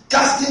says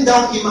casting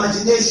down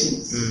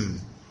imaginations.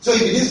 So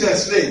he begins to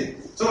explain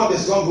some of the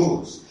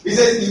strongholds. He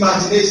says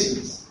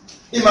imaginations.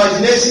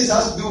 Imaginations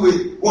has to do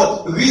with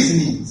what?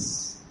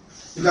 Reasonings.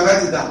 You can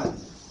write it down.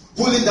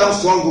 Pulling down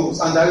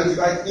strongholds and directly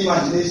write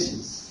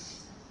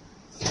imaginations.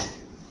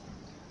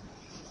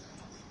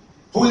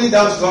 Pulling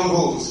down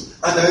strongholds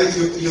and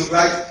directly you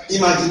write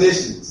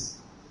imaginations.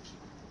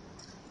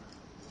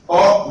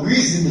 Or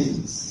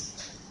reasonings.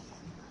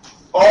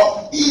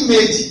 Or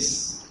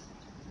images.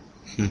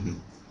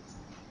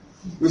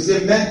 We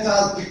say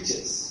mental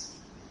pictures.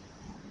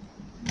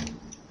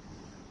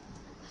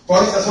 For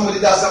instance, somebody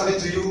does something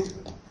to you.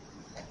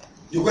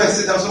 You go and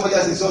sit down, somebody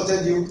has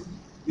insulted you.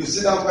 You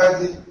sit down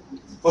quietly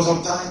for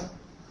some time.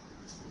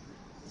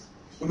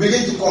 You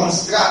begin to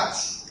construct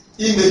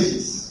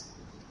images.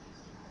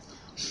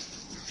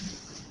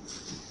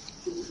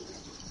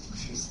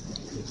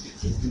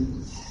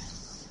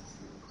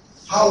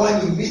 How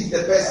when you meet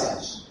the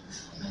person,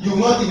 you will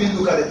not even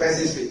look at the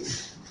person's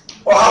face.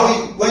 Or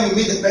when you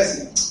meet the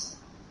person,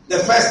 the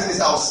first thing is,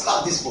 I'll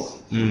slap this boy.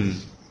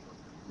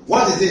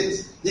 What is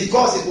it?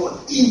 Because it was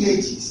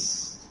images.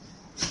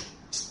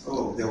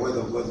 Oh, the word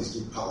of God is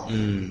too powerful.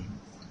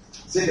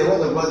 Say the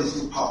word of God is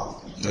too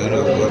powerful. Say the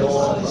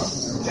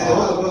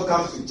word of God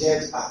comes to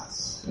judge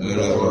us.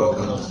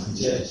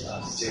 Judge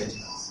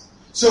us.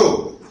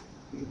 So,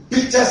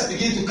 pictures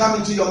begin to come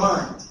into your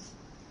mind.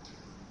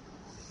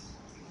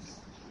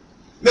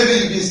 Maybe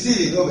you've been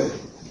stealing, nobody.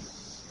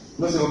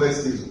 Nobody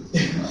stealing.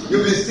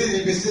 You've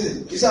been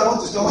stealing. You say, I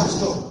want to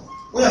stop.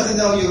 When you're sitting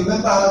down, you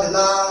remember how the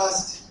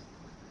last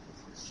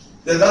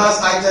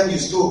item you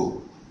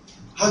stole,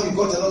 how you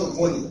got a lot of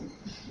money.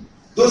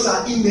 Those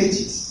are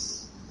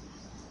images.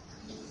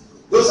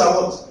 Those are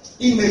what?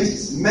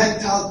 Images,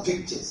 mental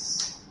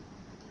pictures,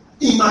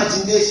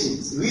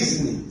 imaginations,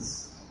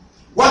 reasonings.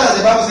 What does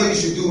the Bible say we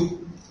should do?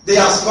 They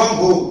are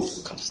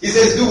strongholds. It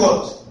says, do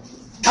what?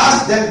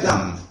 Cast them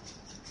down.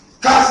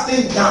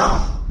 Casting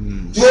down.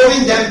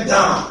 Throwing them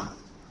down.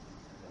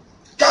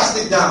 Cast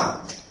it down.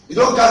 You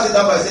don't cast it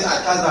down by saying,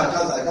 I cast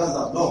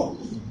down. No.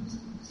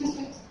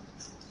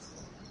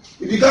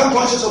 You become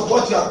conscious of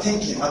what you are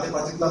thinking at a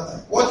particular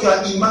time. What you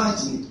are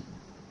imagining.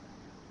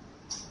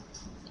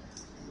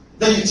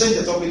 Then you change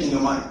the topic in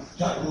your mind.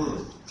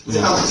 You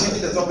say, I'm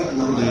changing the topic in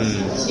my mind.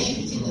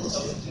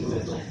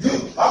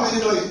 How many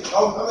of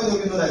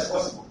you know that it's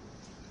possible?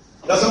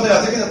 That somebody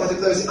are taking a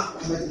particular, you say,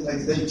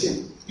 then you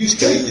change. You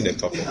change the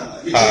topic.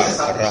 You change the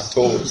subject.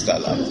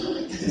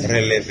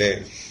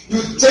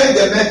 You change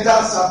the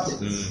mental subject.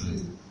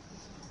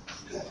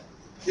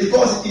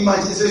 Because it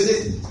imagines. So it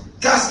says,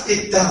 cast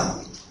it down.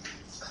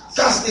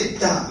 Cast it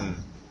down.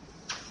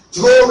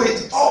 Throw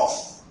it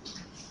off.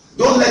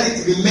 Don't let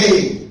it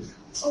remain.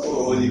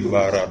 Holy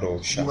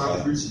Ghost.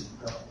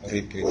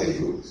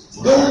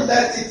 Don't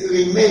let it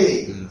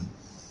remain.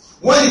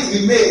 When it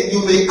remains, you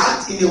may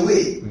act in a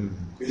way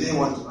you didn't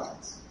want to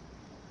act.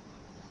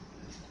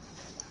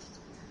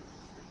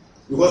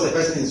 Because the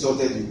person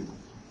insulted you.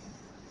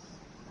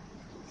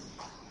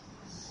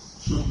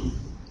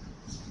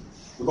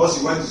 Because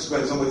you went to school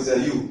and somebody said,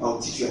 I'll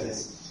teach you a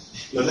lesson.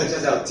 Your lecturer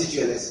said, I'll teach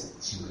you a lesson.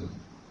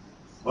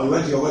 Or you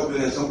went to your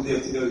workplace and somebody,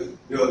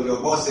 your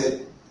boss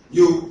said,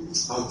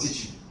 I'll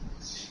teach you.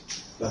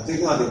 You are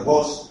thinking of the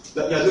boss.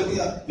 You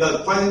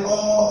are finding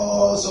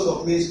all sorts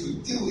of ways to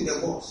deal with the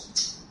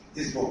boss.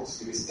 This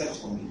boss, if he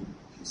steps on me,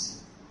 you see,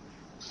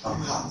 I'm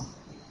hard.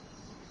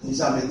 He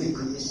said, I'm a new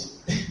creation.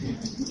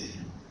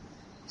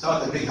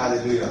 Shout a big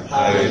hallelujah.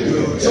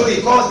 Hallelujah. So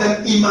he calls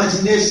them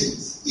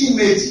imaginations,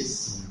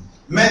 images,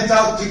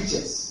 mental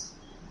pictures.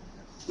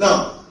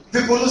 Now,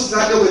 people who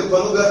struggle with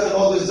pornography and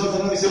all those things,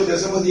 don't say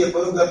there's somebody here,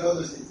 pornography, all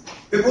those things.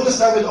 People who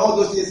struggle with all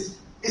those things,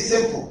 it's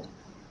simple.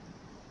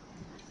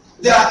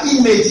 There are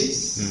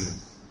images.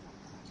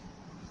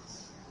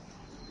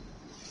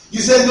 You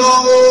say, no,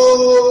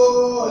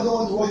 I don't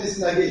want to watch this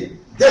thing again.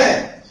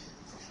 Then,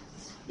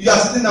 you are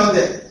sitting down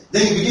there.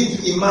 Then you begin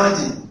to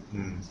imagine.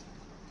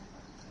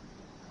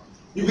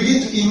 You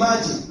begin to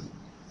imagine.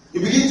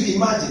 You begin to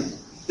imagine.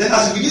 Then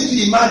as you begin to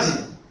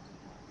imagine,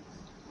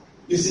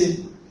 you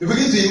see, you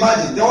begin to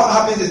imagine. Then what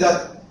happens is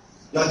that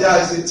you are there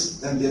and say,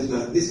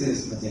 this thing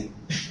is nothing.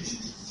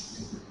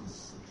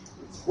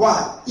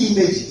 What?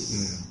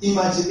 Images,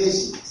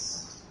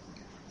 imaginations,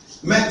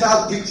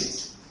 mental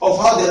pictures of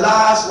how the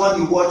last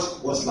one you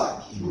watched was like.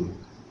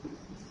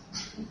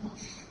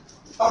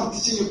 I'm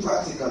teaching you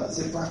practical. It's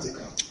a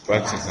practical.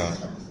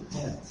 Practical.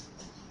 Yeah.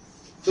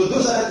 So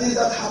those are the things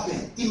that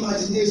happen.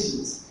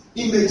 Imaginations,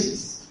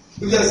 images.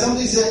 If there is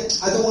somebody say,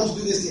 I don't want to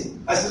do this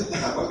thing. I said,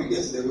 when we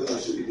get to the way, I'll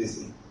show you this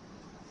thing.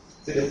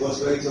 Say the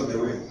prosperity of the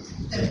way.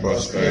 The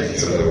prosperity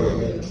of the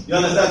way. You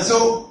understand?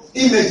 So,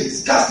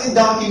 images, casting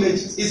down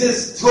images. It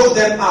says, throw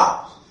them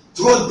out.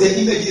 Throw the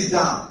images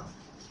down.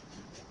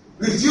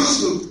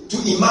 Refuse to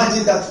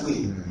imagine that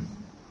way.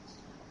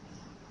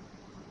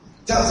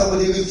 Tell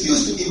somebody,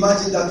 refuse to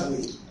imagine that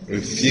way.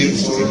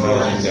 Refuse to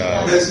imagine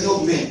that. There's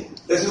no pain.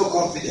 There's no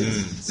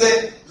confidence.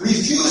 Say,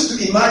 refuse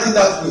to imagine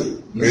that way.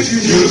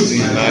 Refuse to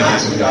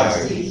imagine that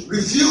way.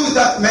 Refuse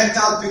that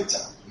mental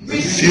picture.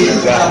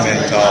 Refuse that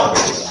mental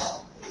picture.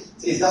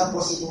 Is that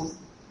possible?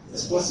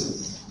 It's possible.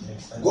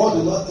 God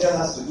will not tell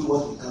us to do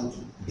what we can't do.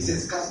 He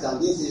says, cast down.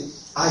 He didn't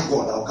say, I,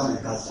 God, I will come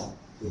and cast down.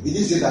 He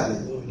didn't say that.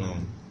 No.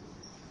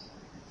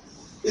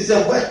 It's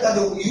a work that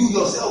you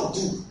yourself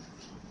do.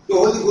 The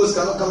Holy Ghost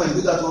cannot come and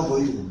do that one for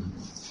you.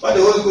 But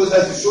the Holy Ghost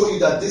has to show you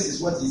that this is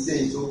what He's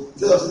saying. So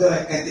instead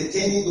of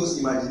entertaining those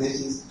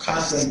imaginations,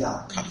 cast them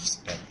down.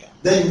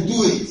 Then you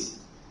do it.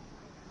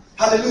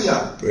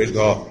 Hallelujah. Praise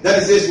God. Then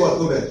it says what?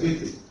 Go back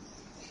quickly.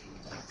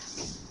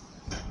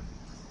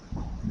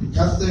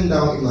 Casting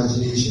down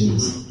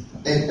imaginations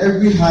and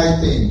every high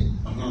thing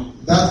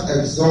that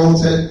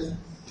exalted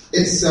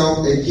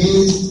itself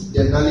against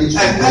the knowledge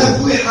of God. And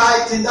every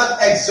high thing that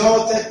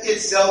exalted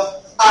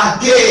itself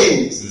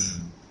against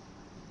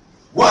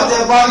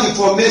whatever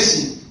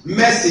information,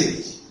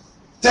 message,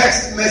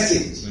 text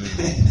message,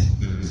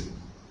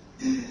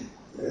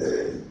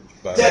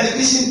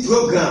 television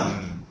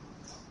program,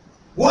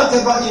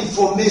 whatever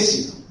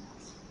information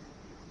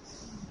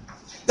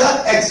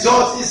that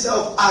exalts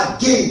itself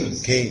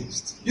against.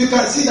 You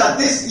can see that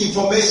this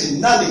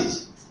information, knowledge,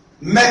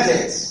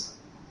 methods,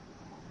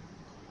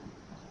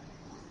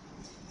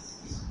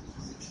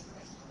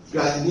 you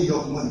are in need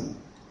of money.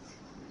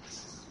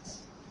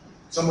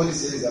 Somebody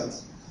says that.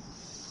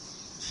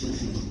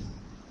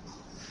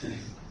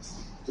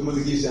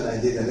 Somebody gives you an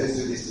idea that let's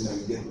do this thing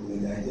and we get money.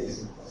 The idea is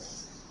not correct.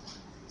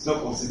 It's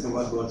not consistent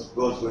with what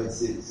God's word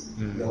says.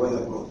 The word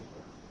of God.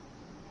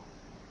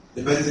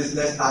 The person says,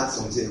 let's add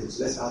some zeros.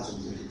 Let's add some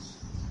zeros.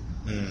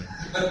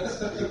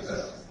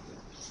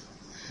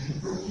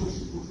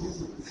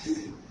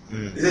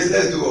 He says,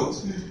 let's do what?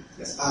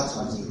 Let's add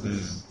some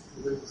zeros.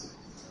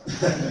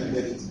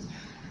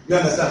 You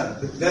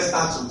understand? Let's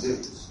add some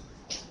zeros.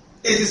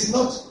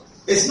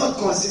 It's not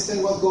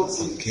consistent what God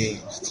says.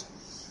 Against.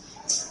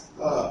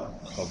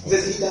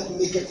 Says he that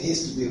maketh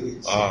haste to be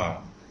rich.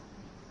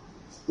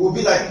 Will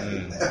be like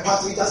a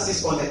party that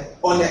sits on this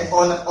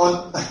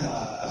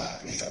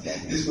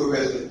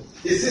program.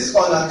 It sits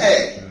on an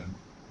egg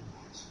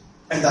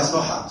and does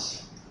not hatch.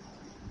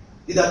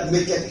 He that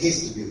maketh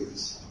haste to be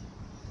rich.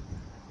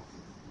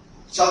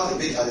 Shout a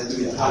big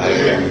hallelujah.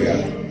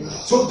 Hallelujah.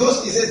 So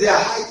those, he says, they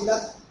are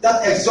high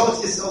that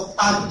exalts itself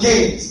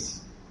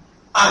against.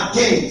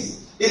 Against.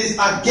 It is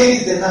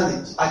against the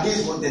knowledge.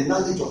 Against what? The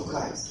knowledge of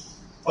Christ.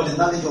 Or the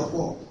knowledge of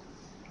God.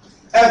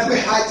 Every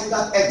high thing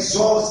that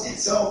exalts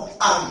itself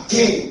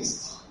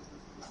against.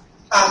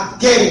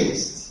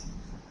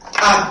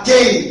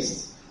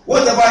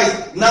 Whatever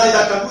is knowledge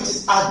that can, which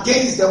is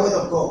against the word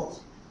of God.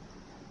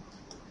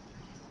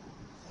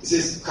 It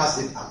says, cast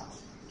it out.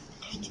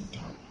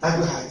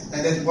 Every high thing.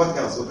 And then what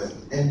else?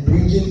 And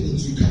bringing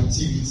into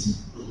captivity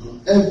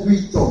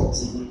every thought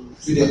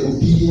to the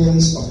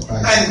obedience of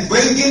Christ. And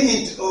bringing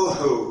it,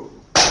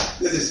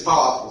 this is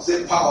powerful.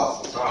 Say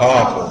powerful.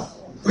 Powerful.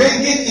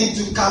 Bringing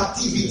into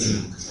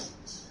captivity.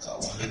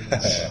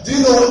 Do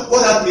you know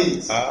what that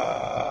means?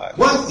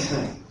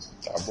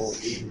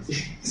 Slavery.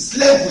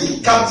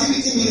 Slavery.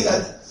 Captivity means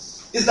that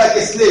it's like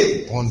a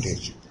slave.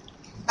 Bondage.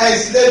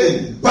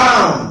 enslaving,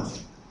 bound.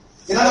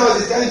 In other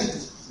words, it's telling you to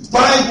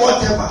bind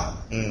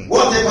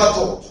whatever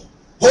thought,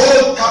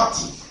 hold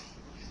captive,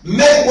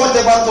 make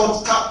whatever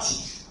thought captive.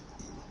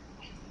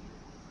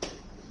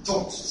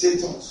 Thoughts, say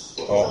thoughts.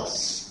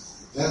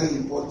 Thoughts. Very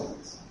important.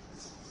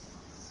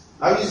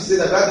 I used to say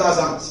that right now as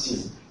I'm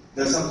teaching,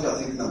 there's something you're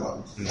thinking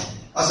about.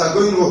 As I'm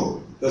going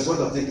home, there's what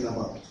you're thinking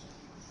about.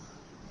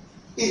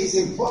 It is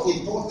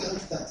important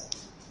that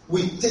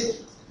we take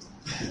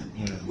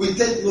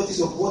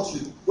notice of what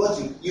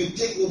you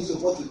take notice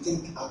of what you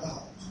think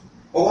about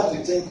or what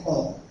you think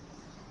on.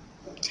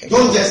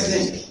 Don't just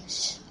think.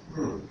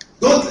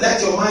 Don't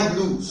let your mind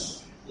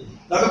loose.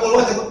 Now, people,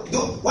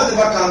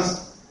 whatever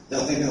comes,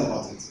 they're thinking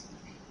about it.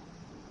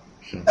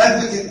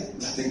 Everything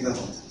they're thinking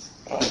about it.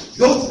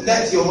 Don't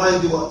let your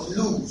mind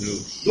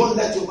lose. Don't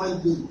let your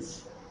mind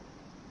lose.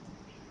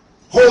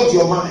 Hold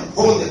your mind.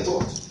 Hold the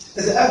thought.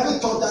 There's every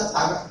thought that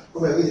I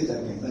read it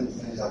again. Let me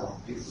finish that one.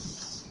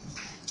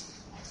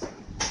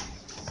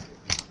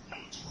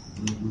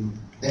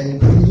 And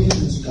bringing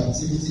into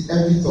captivity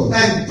every thought.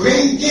 And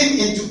bringing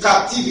into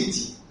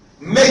captivity,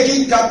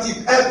 making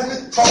captive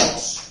every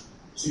thought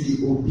to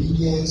the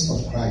obedience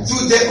of Christ.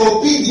 To the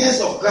obedience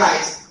of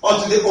Christ, or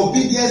to the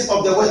obedience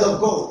of the word of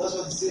God. That's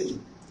what he's saying.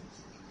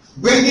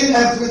 Bringing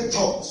every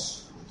thought.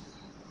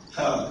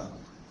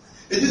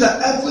 It is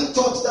that every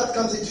thought that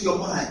comes into your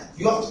mind,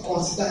 you have to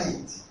consider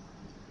it.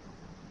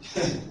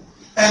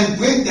 And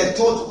bring the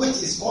thought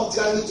which is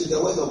contrary to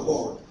the word of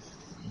God.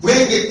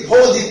 Bring it,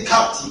 hold it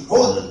captive,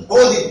 hold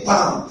it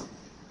bound.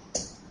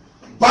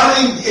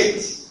 Bind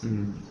it.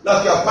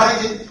 Like you are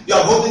binding, you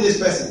are holding this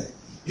person.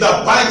 You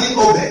are binding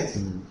Obed.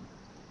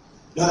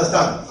 You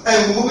understand?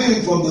 And moving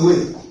him from the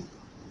way.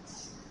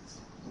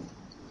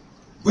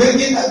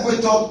 Bringing every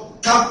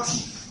thought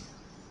captive.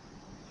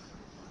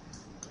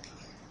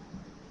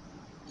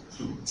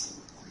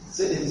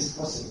 Say it is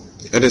possible.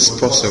 It is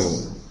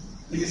possible.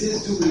 If he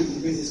says do it,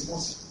 it is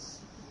possible.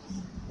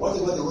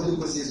 Whatever the Holy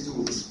Ghost says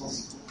do it is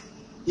possible.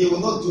 He will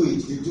not do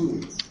it, you do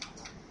it.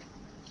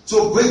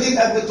 So bringing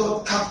every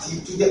thought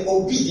captive to the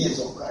obedience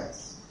of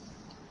Christ.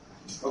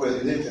 Okay,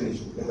 you didn't finish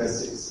the verse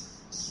 6.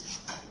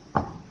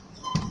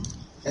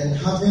 And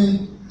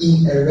having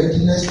in a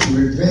readiness to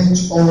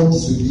revenge all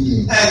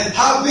disobedience. And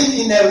having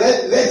in a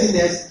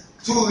readiness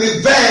to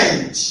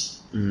revenge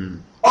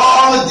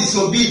all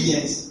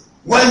disobedience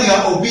when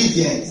your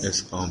obedience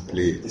is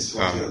complete. Is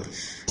fulfilled.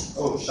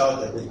 Oh,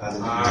 shout a big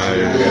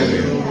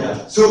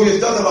hallelujah. So we've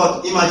talked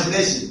about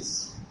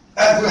imaginations,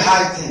 every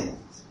high thing,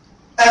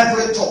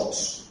 every thought.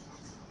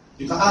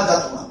 You can add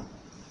that one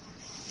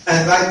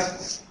and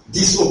write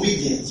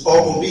disobedience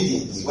or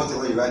obedience,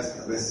 whatever you write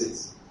in verse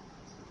 6.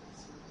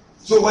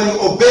 So when you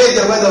obey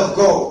the word of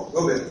God,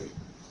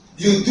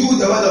 you do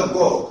the word of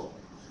God,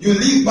 you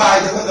live by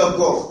the word of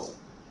God.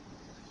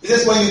 It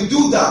says when you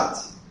do that,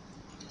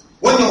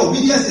 when your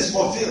obedience is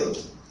fulfilled,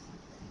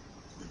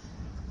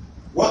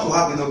 what will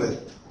happen over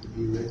there?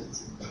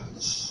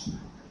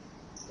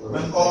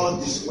 When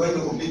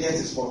the obedience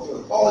is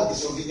fulfilled, all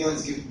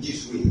disobedience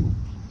gives way.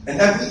 And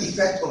every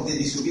effect of the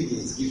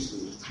disobedience gives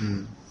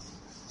way.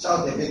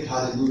 Shout a big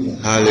hallelujah.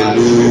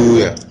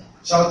 Hallelujah.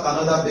 Shout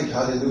another big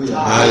hallelujah.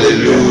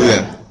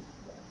 Hallelujah.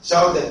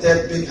 Shout the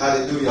third big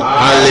hallelujah.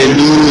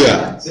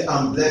 Hallelujah. Say,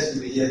 I'm blessed to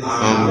be here.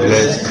 I'm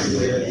blessed to be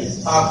here.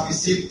 I've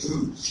received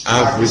truth.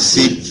 I've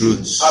received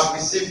truths. I've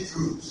received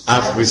truth.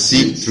 I've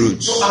received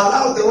truths. So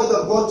allow the word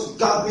of God to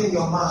govern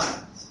your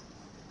mind.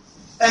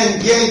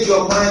 Engage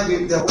your mind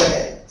with the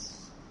word.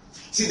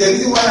 See, the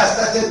reason why I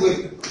started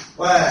with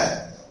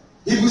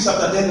Hebrews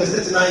chapter 10 verse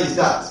 39 is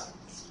that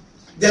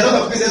there are a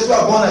lot of Christians who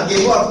are born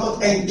again who have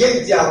not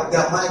engaged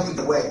their mind with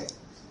the word.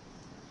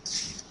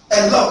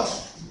 A lot.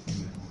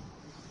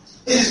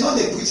 It is not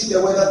the preaching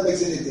the word that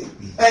makes anything.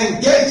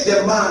 Engage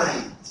the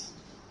mind.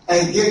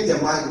 Engage the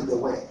mind with the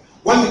word.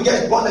 When you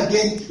get born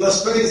again, your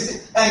spirit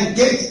is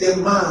engage the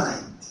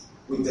mind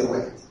with the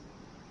word.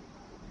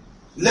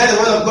 Let the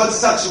word of God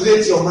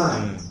saturate your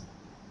mind.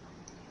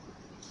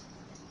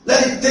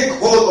 Let it take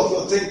hold of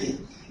your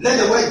thinking. Let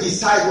the word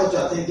decide what you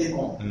are thinking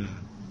on.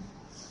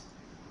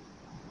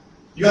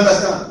 You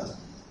understand?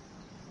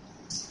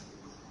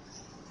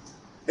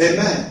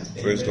 Amen.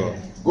 Praise God.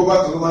 Go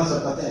back to Romans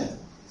chapter 10.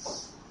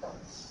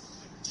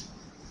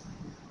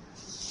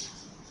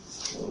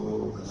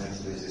 Oh, can I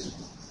place this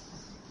one?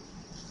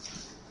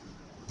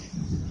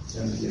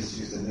 Let me just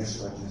use the next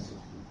one.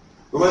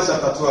 Romans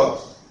chapter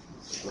 12.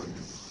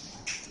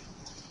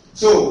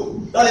 So,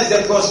 that is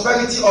the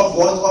prosperity of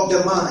what? Of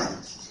the mind.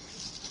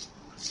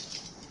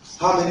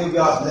 How many of you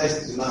are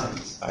blessed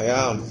tonight? I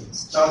am.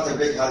 Shout a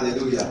big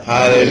hallelujah.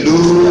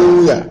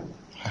 Hallelujah.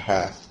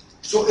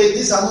 So if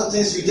these are not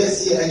things you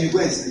just hear and you go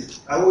and sleep,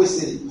 I always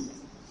say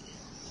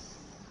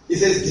it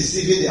says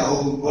deceiving their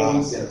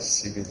own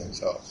selves. Deceiving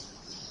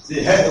themselves.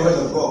 They heard the word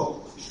of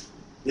God.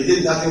 They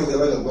did nothing with the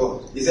word of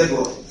God. He said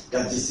what? They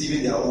are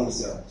deceiving their own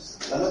selves.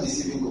 They are not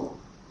deceiving God.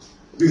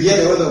 You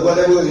hear the word of God,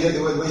 everyone hear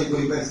the word when you go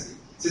to sleep.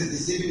 It says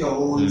deceiving your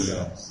own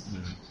selves.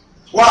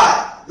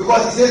 Why?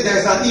 Because he says there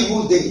is an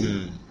evil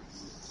day.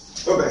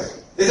 Okay.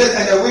 It says,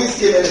 and the winds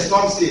came and the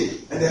storms came,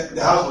 and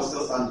the house was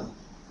still standing.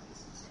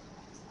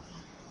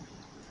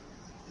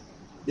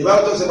 The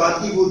Bible talks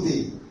about evil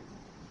day.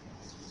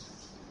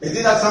 It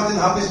is that something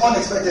happens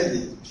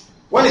unexpectedly.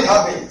 When it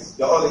happens,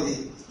 you're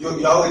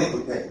already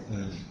prepared.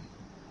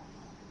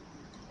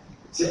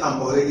 Say,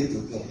 I'm already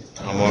prepared.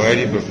 I'm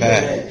already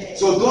prepared.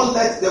 So don't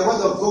let the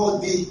word of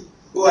God be,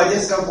 oh, I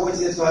just come for it,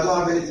 so I don't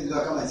have anything to do,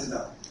 I come and sit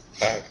down.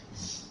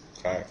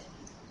 Okay.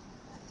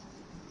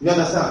 You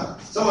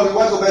understand? Some of you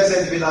want to bed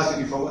said to me last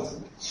week before what?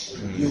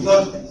 You've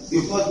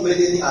not made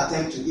any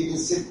attempt to even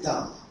sit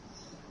down.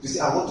 You say,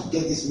 I want to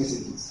get these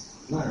messages.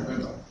 No, I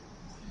remember.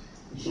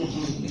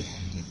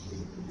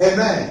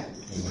 Amen.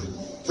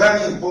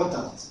 Very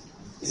important.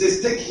 It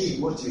says, take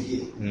heed what you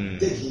hear.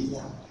 Take heed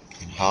now.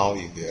 How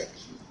you hear.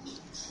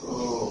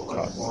 Oh,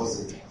 what did Paul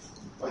say?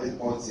 What did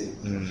Paul say?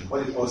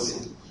 What did Paul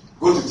say?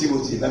 Go to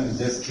Timothy. Let me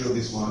just kill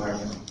this one right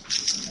now.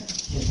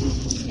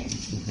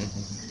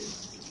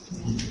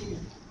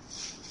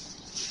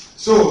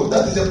 So,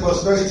 that is the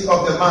prosperity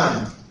of the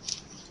mind.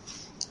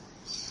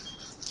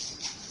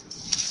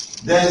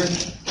 Then,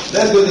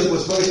 let's go to the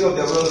prosperity of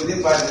the world. We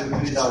didn't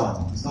finish that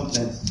one. It's not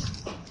plenty.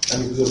 Let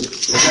me go.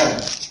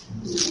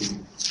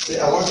 Say,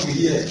 I want to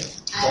hear.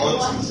 I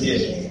want to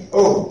hear.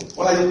 Oh,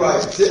 what are you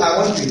crying? Say, I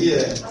want to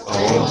hear.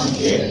 I want to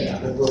hear.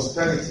 The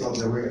prosperity of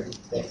the world.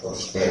 The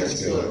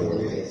prosperity of the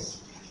world.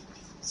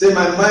 Say,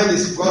 my mind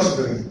is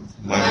prospering.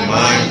 My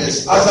mind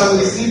is As I'm prospering.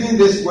 receiving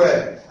this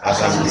word. As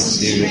I'm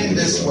receiving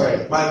this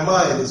word. My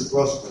mind is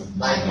prospering.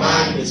 My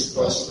mind is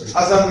prospering.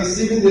 As I'm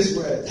receiving this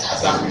word.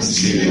 As I'm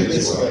receiving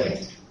this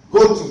word.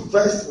 Go to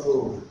First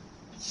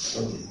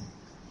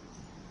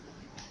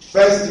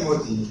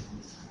Timothy.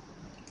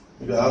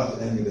 Maybe I have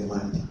to end with the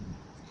mind.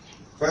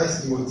 1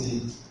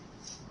 Timothy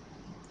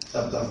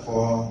chapter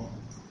 4,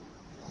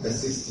 verse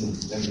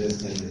 16. Let me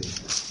just end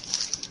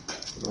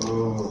it.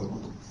 Oh.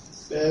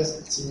 1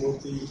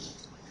 Timothy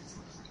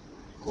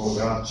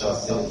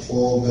chapter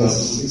 4, verse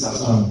 16.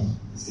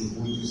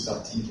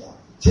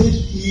 Take Take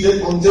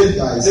heed unto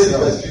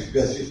thyself.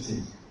 verse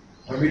 15.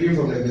 I'm reading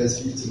from the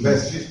verse 15.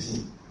 Verse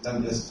 15. Let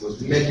me just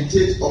close.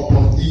 Meditate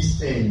upon these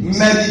things.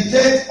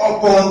 Meditate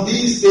upon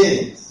these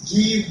things.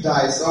 Give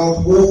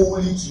thyself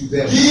wholly to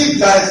them. Give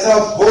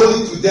thyself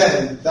wholly to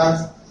them.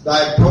 That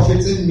thy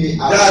profiting may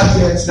appear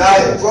That to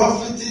thy all.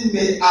 profiting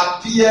may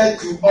appear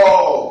to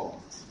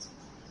all.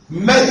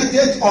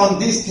 Meditate on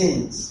these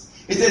things.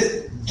 It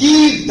says,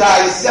 give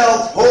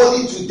thyself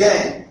wholly to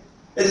them.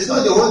 It is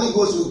not the Holy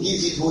Ghost who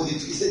gives it wholly to. It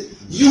says,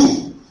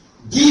 you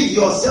give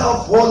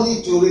yourself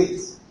wholly to it,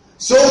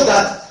 so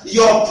that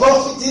your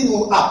profiting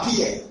will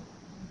appear.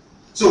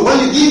 So when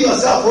you give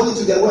yourself wholly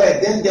to the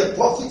word, then the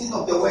profiting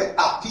of the word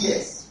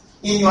appears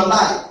in your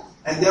life,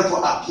 and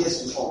therefore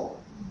appears to all.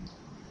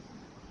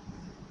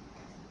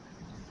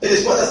 It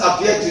is what has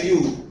appeared to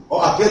you,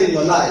 or appeared in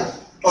your life,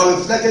 or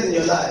reflected in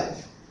your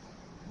life,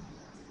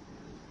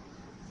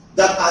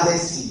 that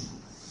others see.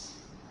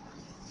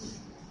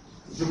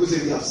 People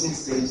say we have seen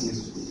strange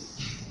things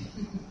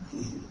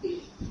today.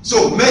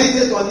 So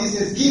meditate on these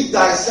things. Give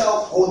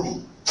thyself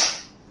wholly.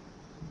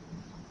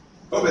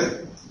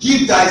 Okay.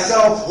 Give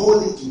thyself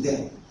wholly to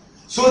them,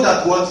 so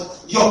that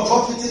what your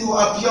profiting will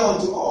appear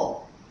unto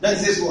all. Then it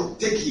says what?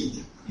 Take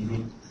heed.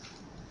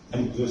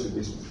 Let me close with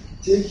this one.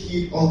 Take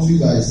heed unto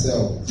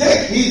thyself.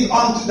 Take heed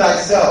unto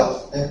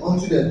thyself, And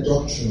unto the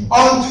doctrine.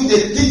 unto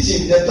the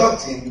teaching, the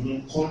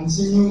doctrine.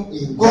 Continue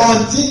in them.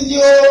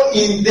 Continue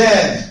in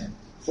them.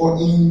 For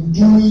in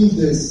doing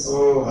this,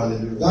 Oh,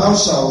 hallelujah. thou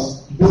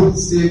shalt both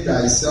save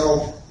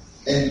thyself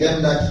and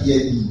them that hear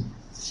thee.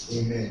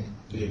 Amen.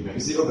 You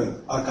see,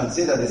 I can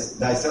say that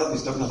thyself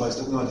is talking about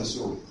the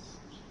soul.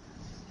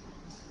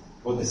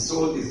 But the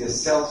soul is the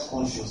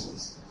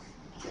self-consciousness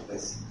of the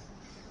person.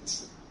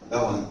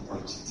 That one,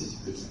 I'll teach you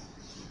later.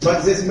 But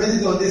it says,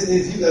 meditate on these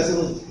things, give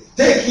thyself.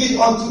 Take heed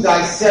unto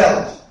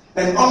thyself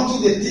and unto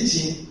the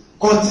teaching,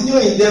 continue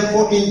in them,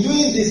 for in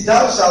doing this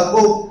thou shalt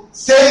both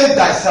save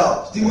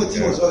thyself.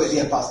 Timothy was already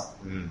a pastor.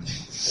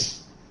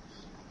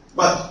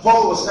 But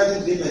Paul was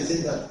writing to him and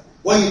saying that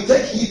when you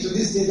take heed to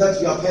these things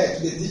that you have heard,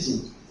 to the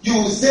teaching, you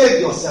will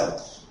save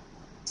yourself.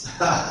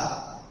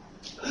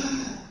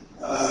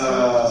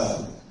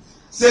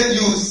 Say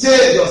you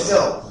save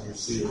yourself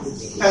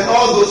and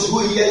all those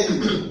who hear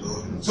you.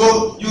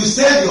 So you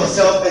save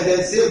yourself and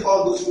then save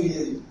all those who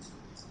hear you.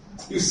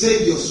 You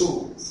save your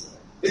soul.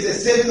 It's a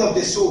saving of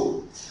the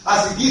soul.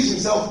 As he gives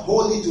himself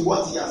wholly to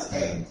what he has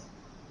heard.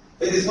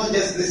 It is not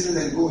just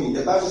listening and going.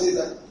 The Bible says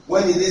that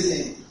when he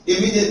listened,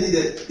 immediately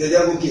the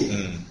devil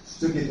came.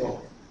 Took it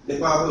off. The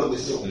power of the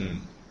soul.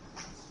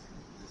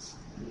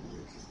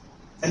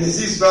 And the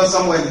seed fell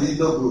somewhere and it did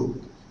not grow.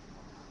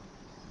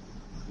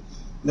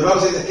 The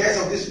Bible says the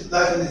curse of this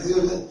life and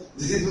the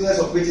deceitfulness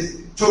of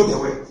riches choked the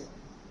way.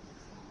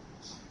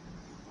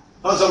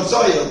 On some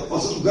soil, on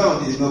some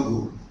ground, it did not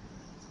grow.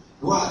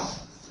 Why?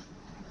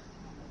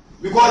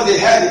 Because they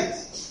had it.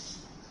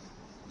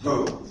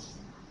 No.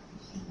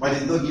 But they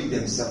did not give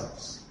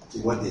themselves to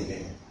what they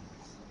had.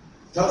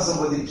 Tell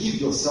somebody, give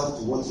yourself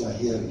to what you are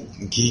hearing.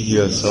 Give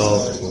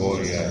yourself to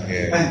what you are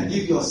hearing. And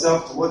give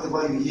yourself to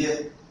whatever you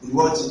hear in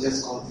World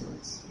Changers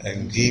Conference.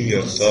 And give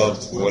yourself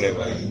to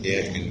whatever you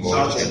hear in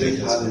World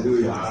Changers.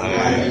 Hallelujah.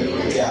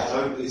 Hallelujah.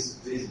 Hallelujah.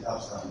 Please,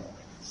 upstand.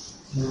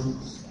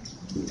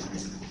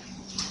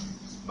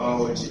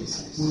 Oh,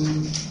 Jesus. You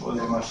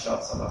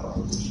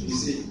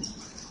see,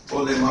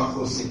 all the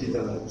Marcos,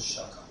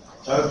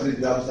 shall we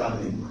please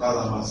upstanding? I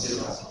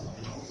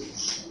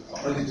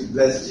want you to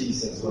bless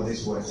Jesus for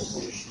this word.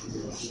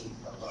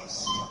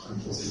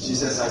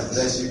 Jesus, I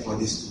bless you for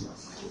this too.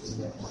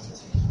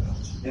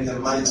 In the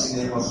mighty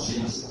name of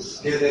Jesus.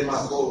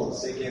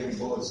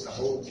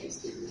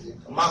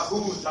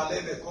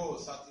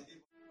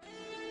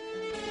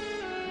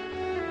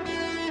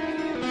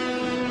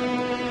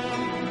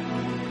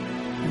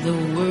 The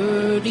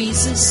word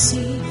is a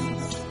seed,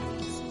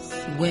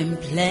 when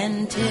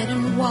planted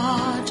and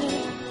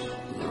watered,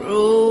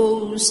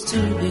 grows to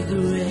be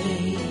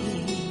great.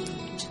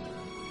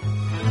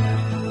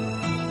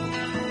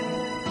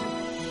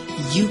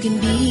 You can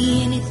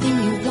be anything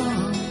you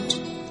want,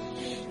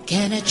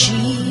 can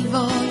achieve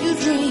all your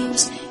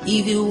dreams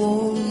if you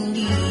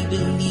only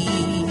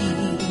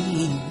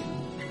believe.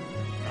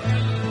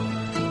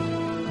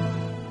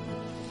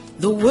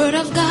 The word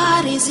of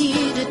God is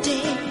here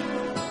today,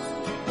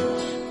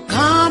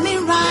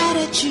 coming right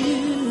at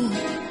you.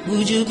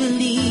 Would you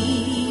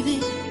believe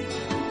it?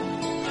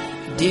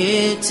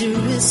 Dare to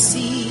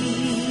receive.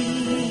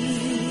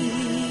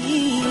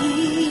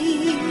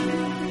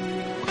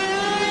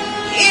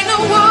 In a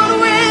world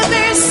where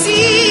there's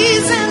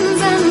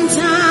seasons and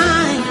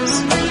times,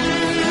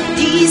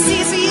 this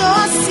is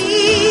your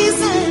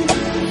season.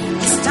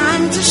 It's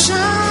time to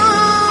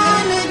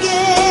shine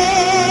again.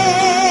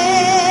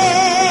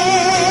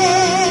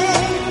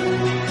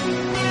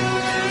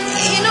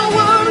 In a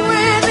world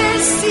where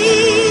there's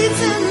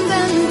seasons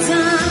and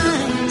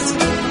times,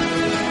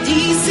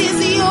 this is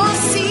your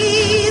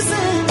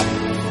season.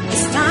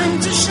 It's time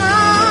to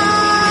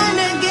shine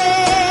again.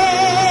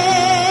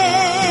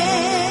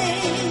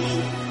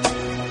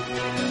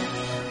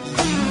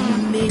 You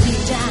may be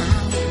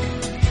down,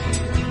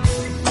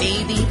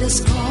 maybe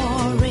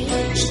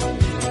discouraged.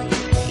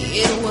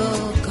 It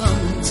will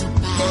come to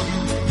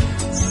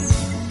pass.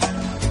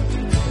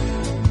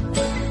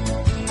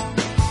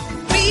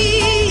 Be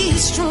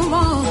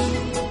strong,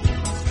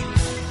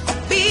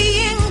 be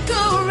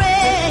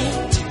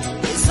encouraged.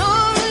 It's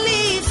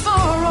only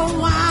for a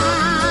while.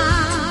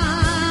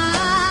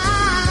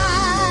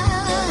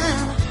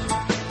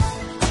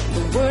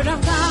 The word of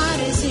God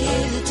is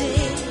here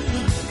today,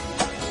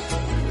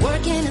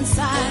 working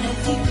inside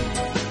of you.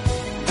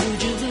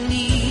 Would you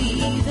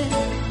believe it?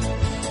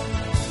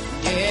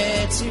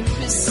 Dare to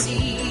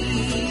receive.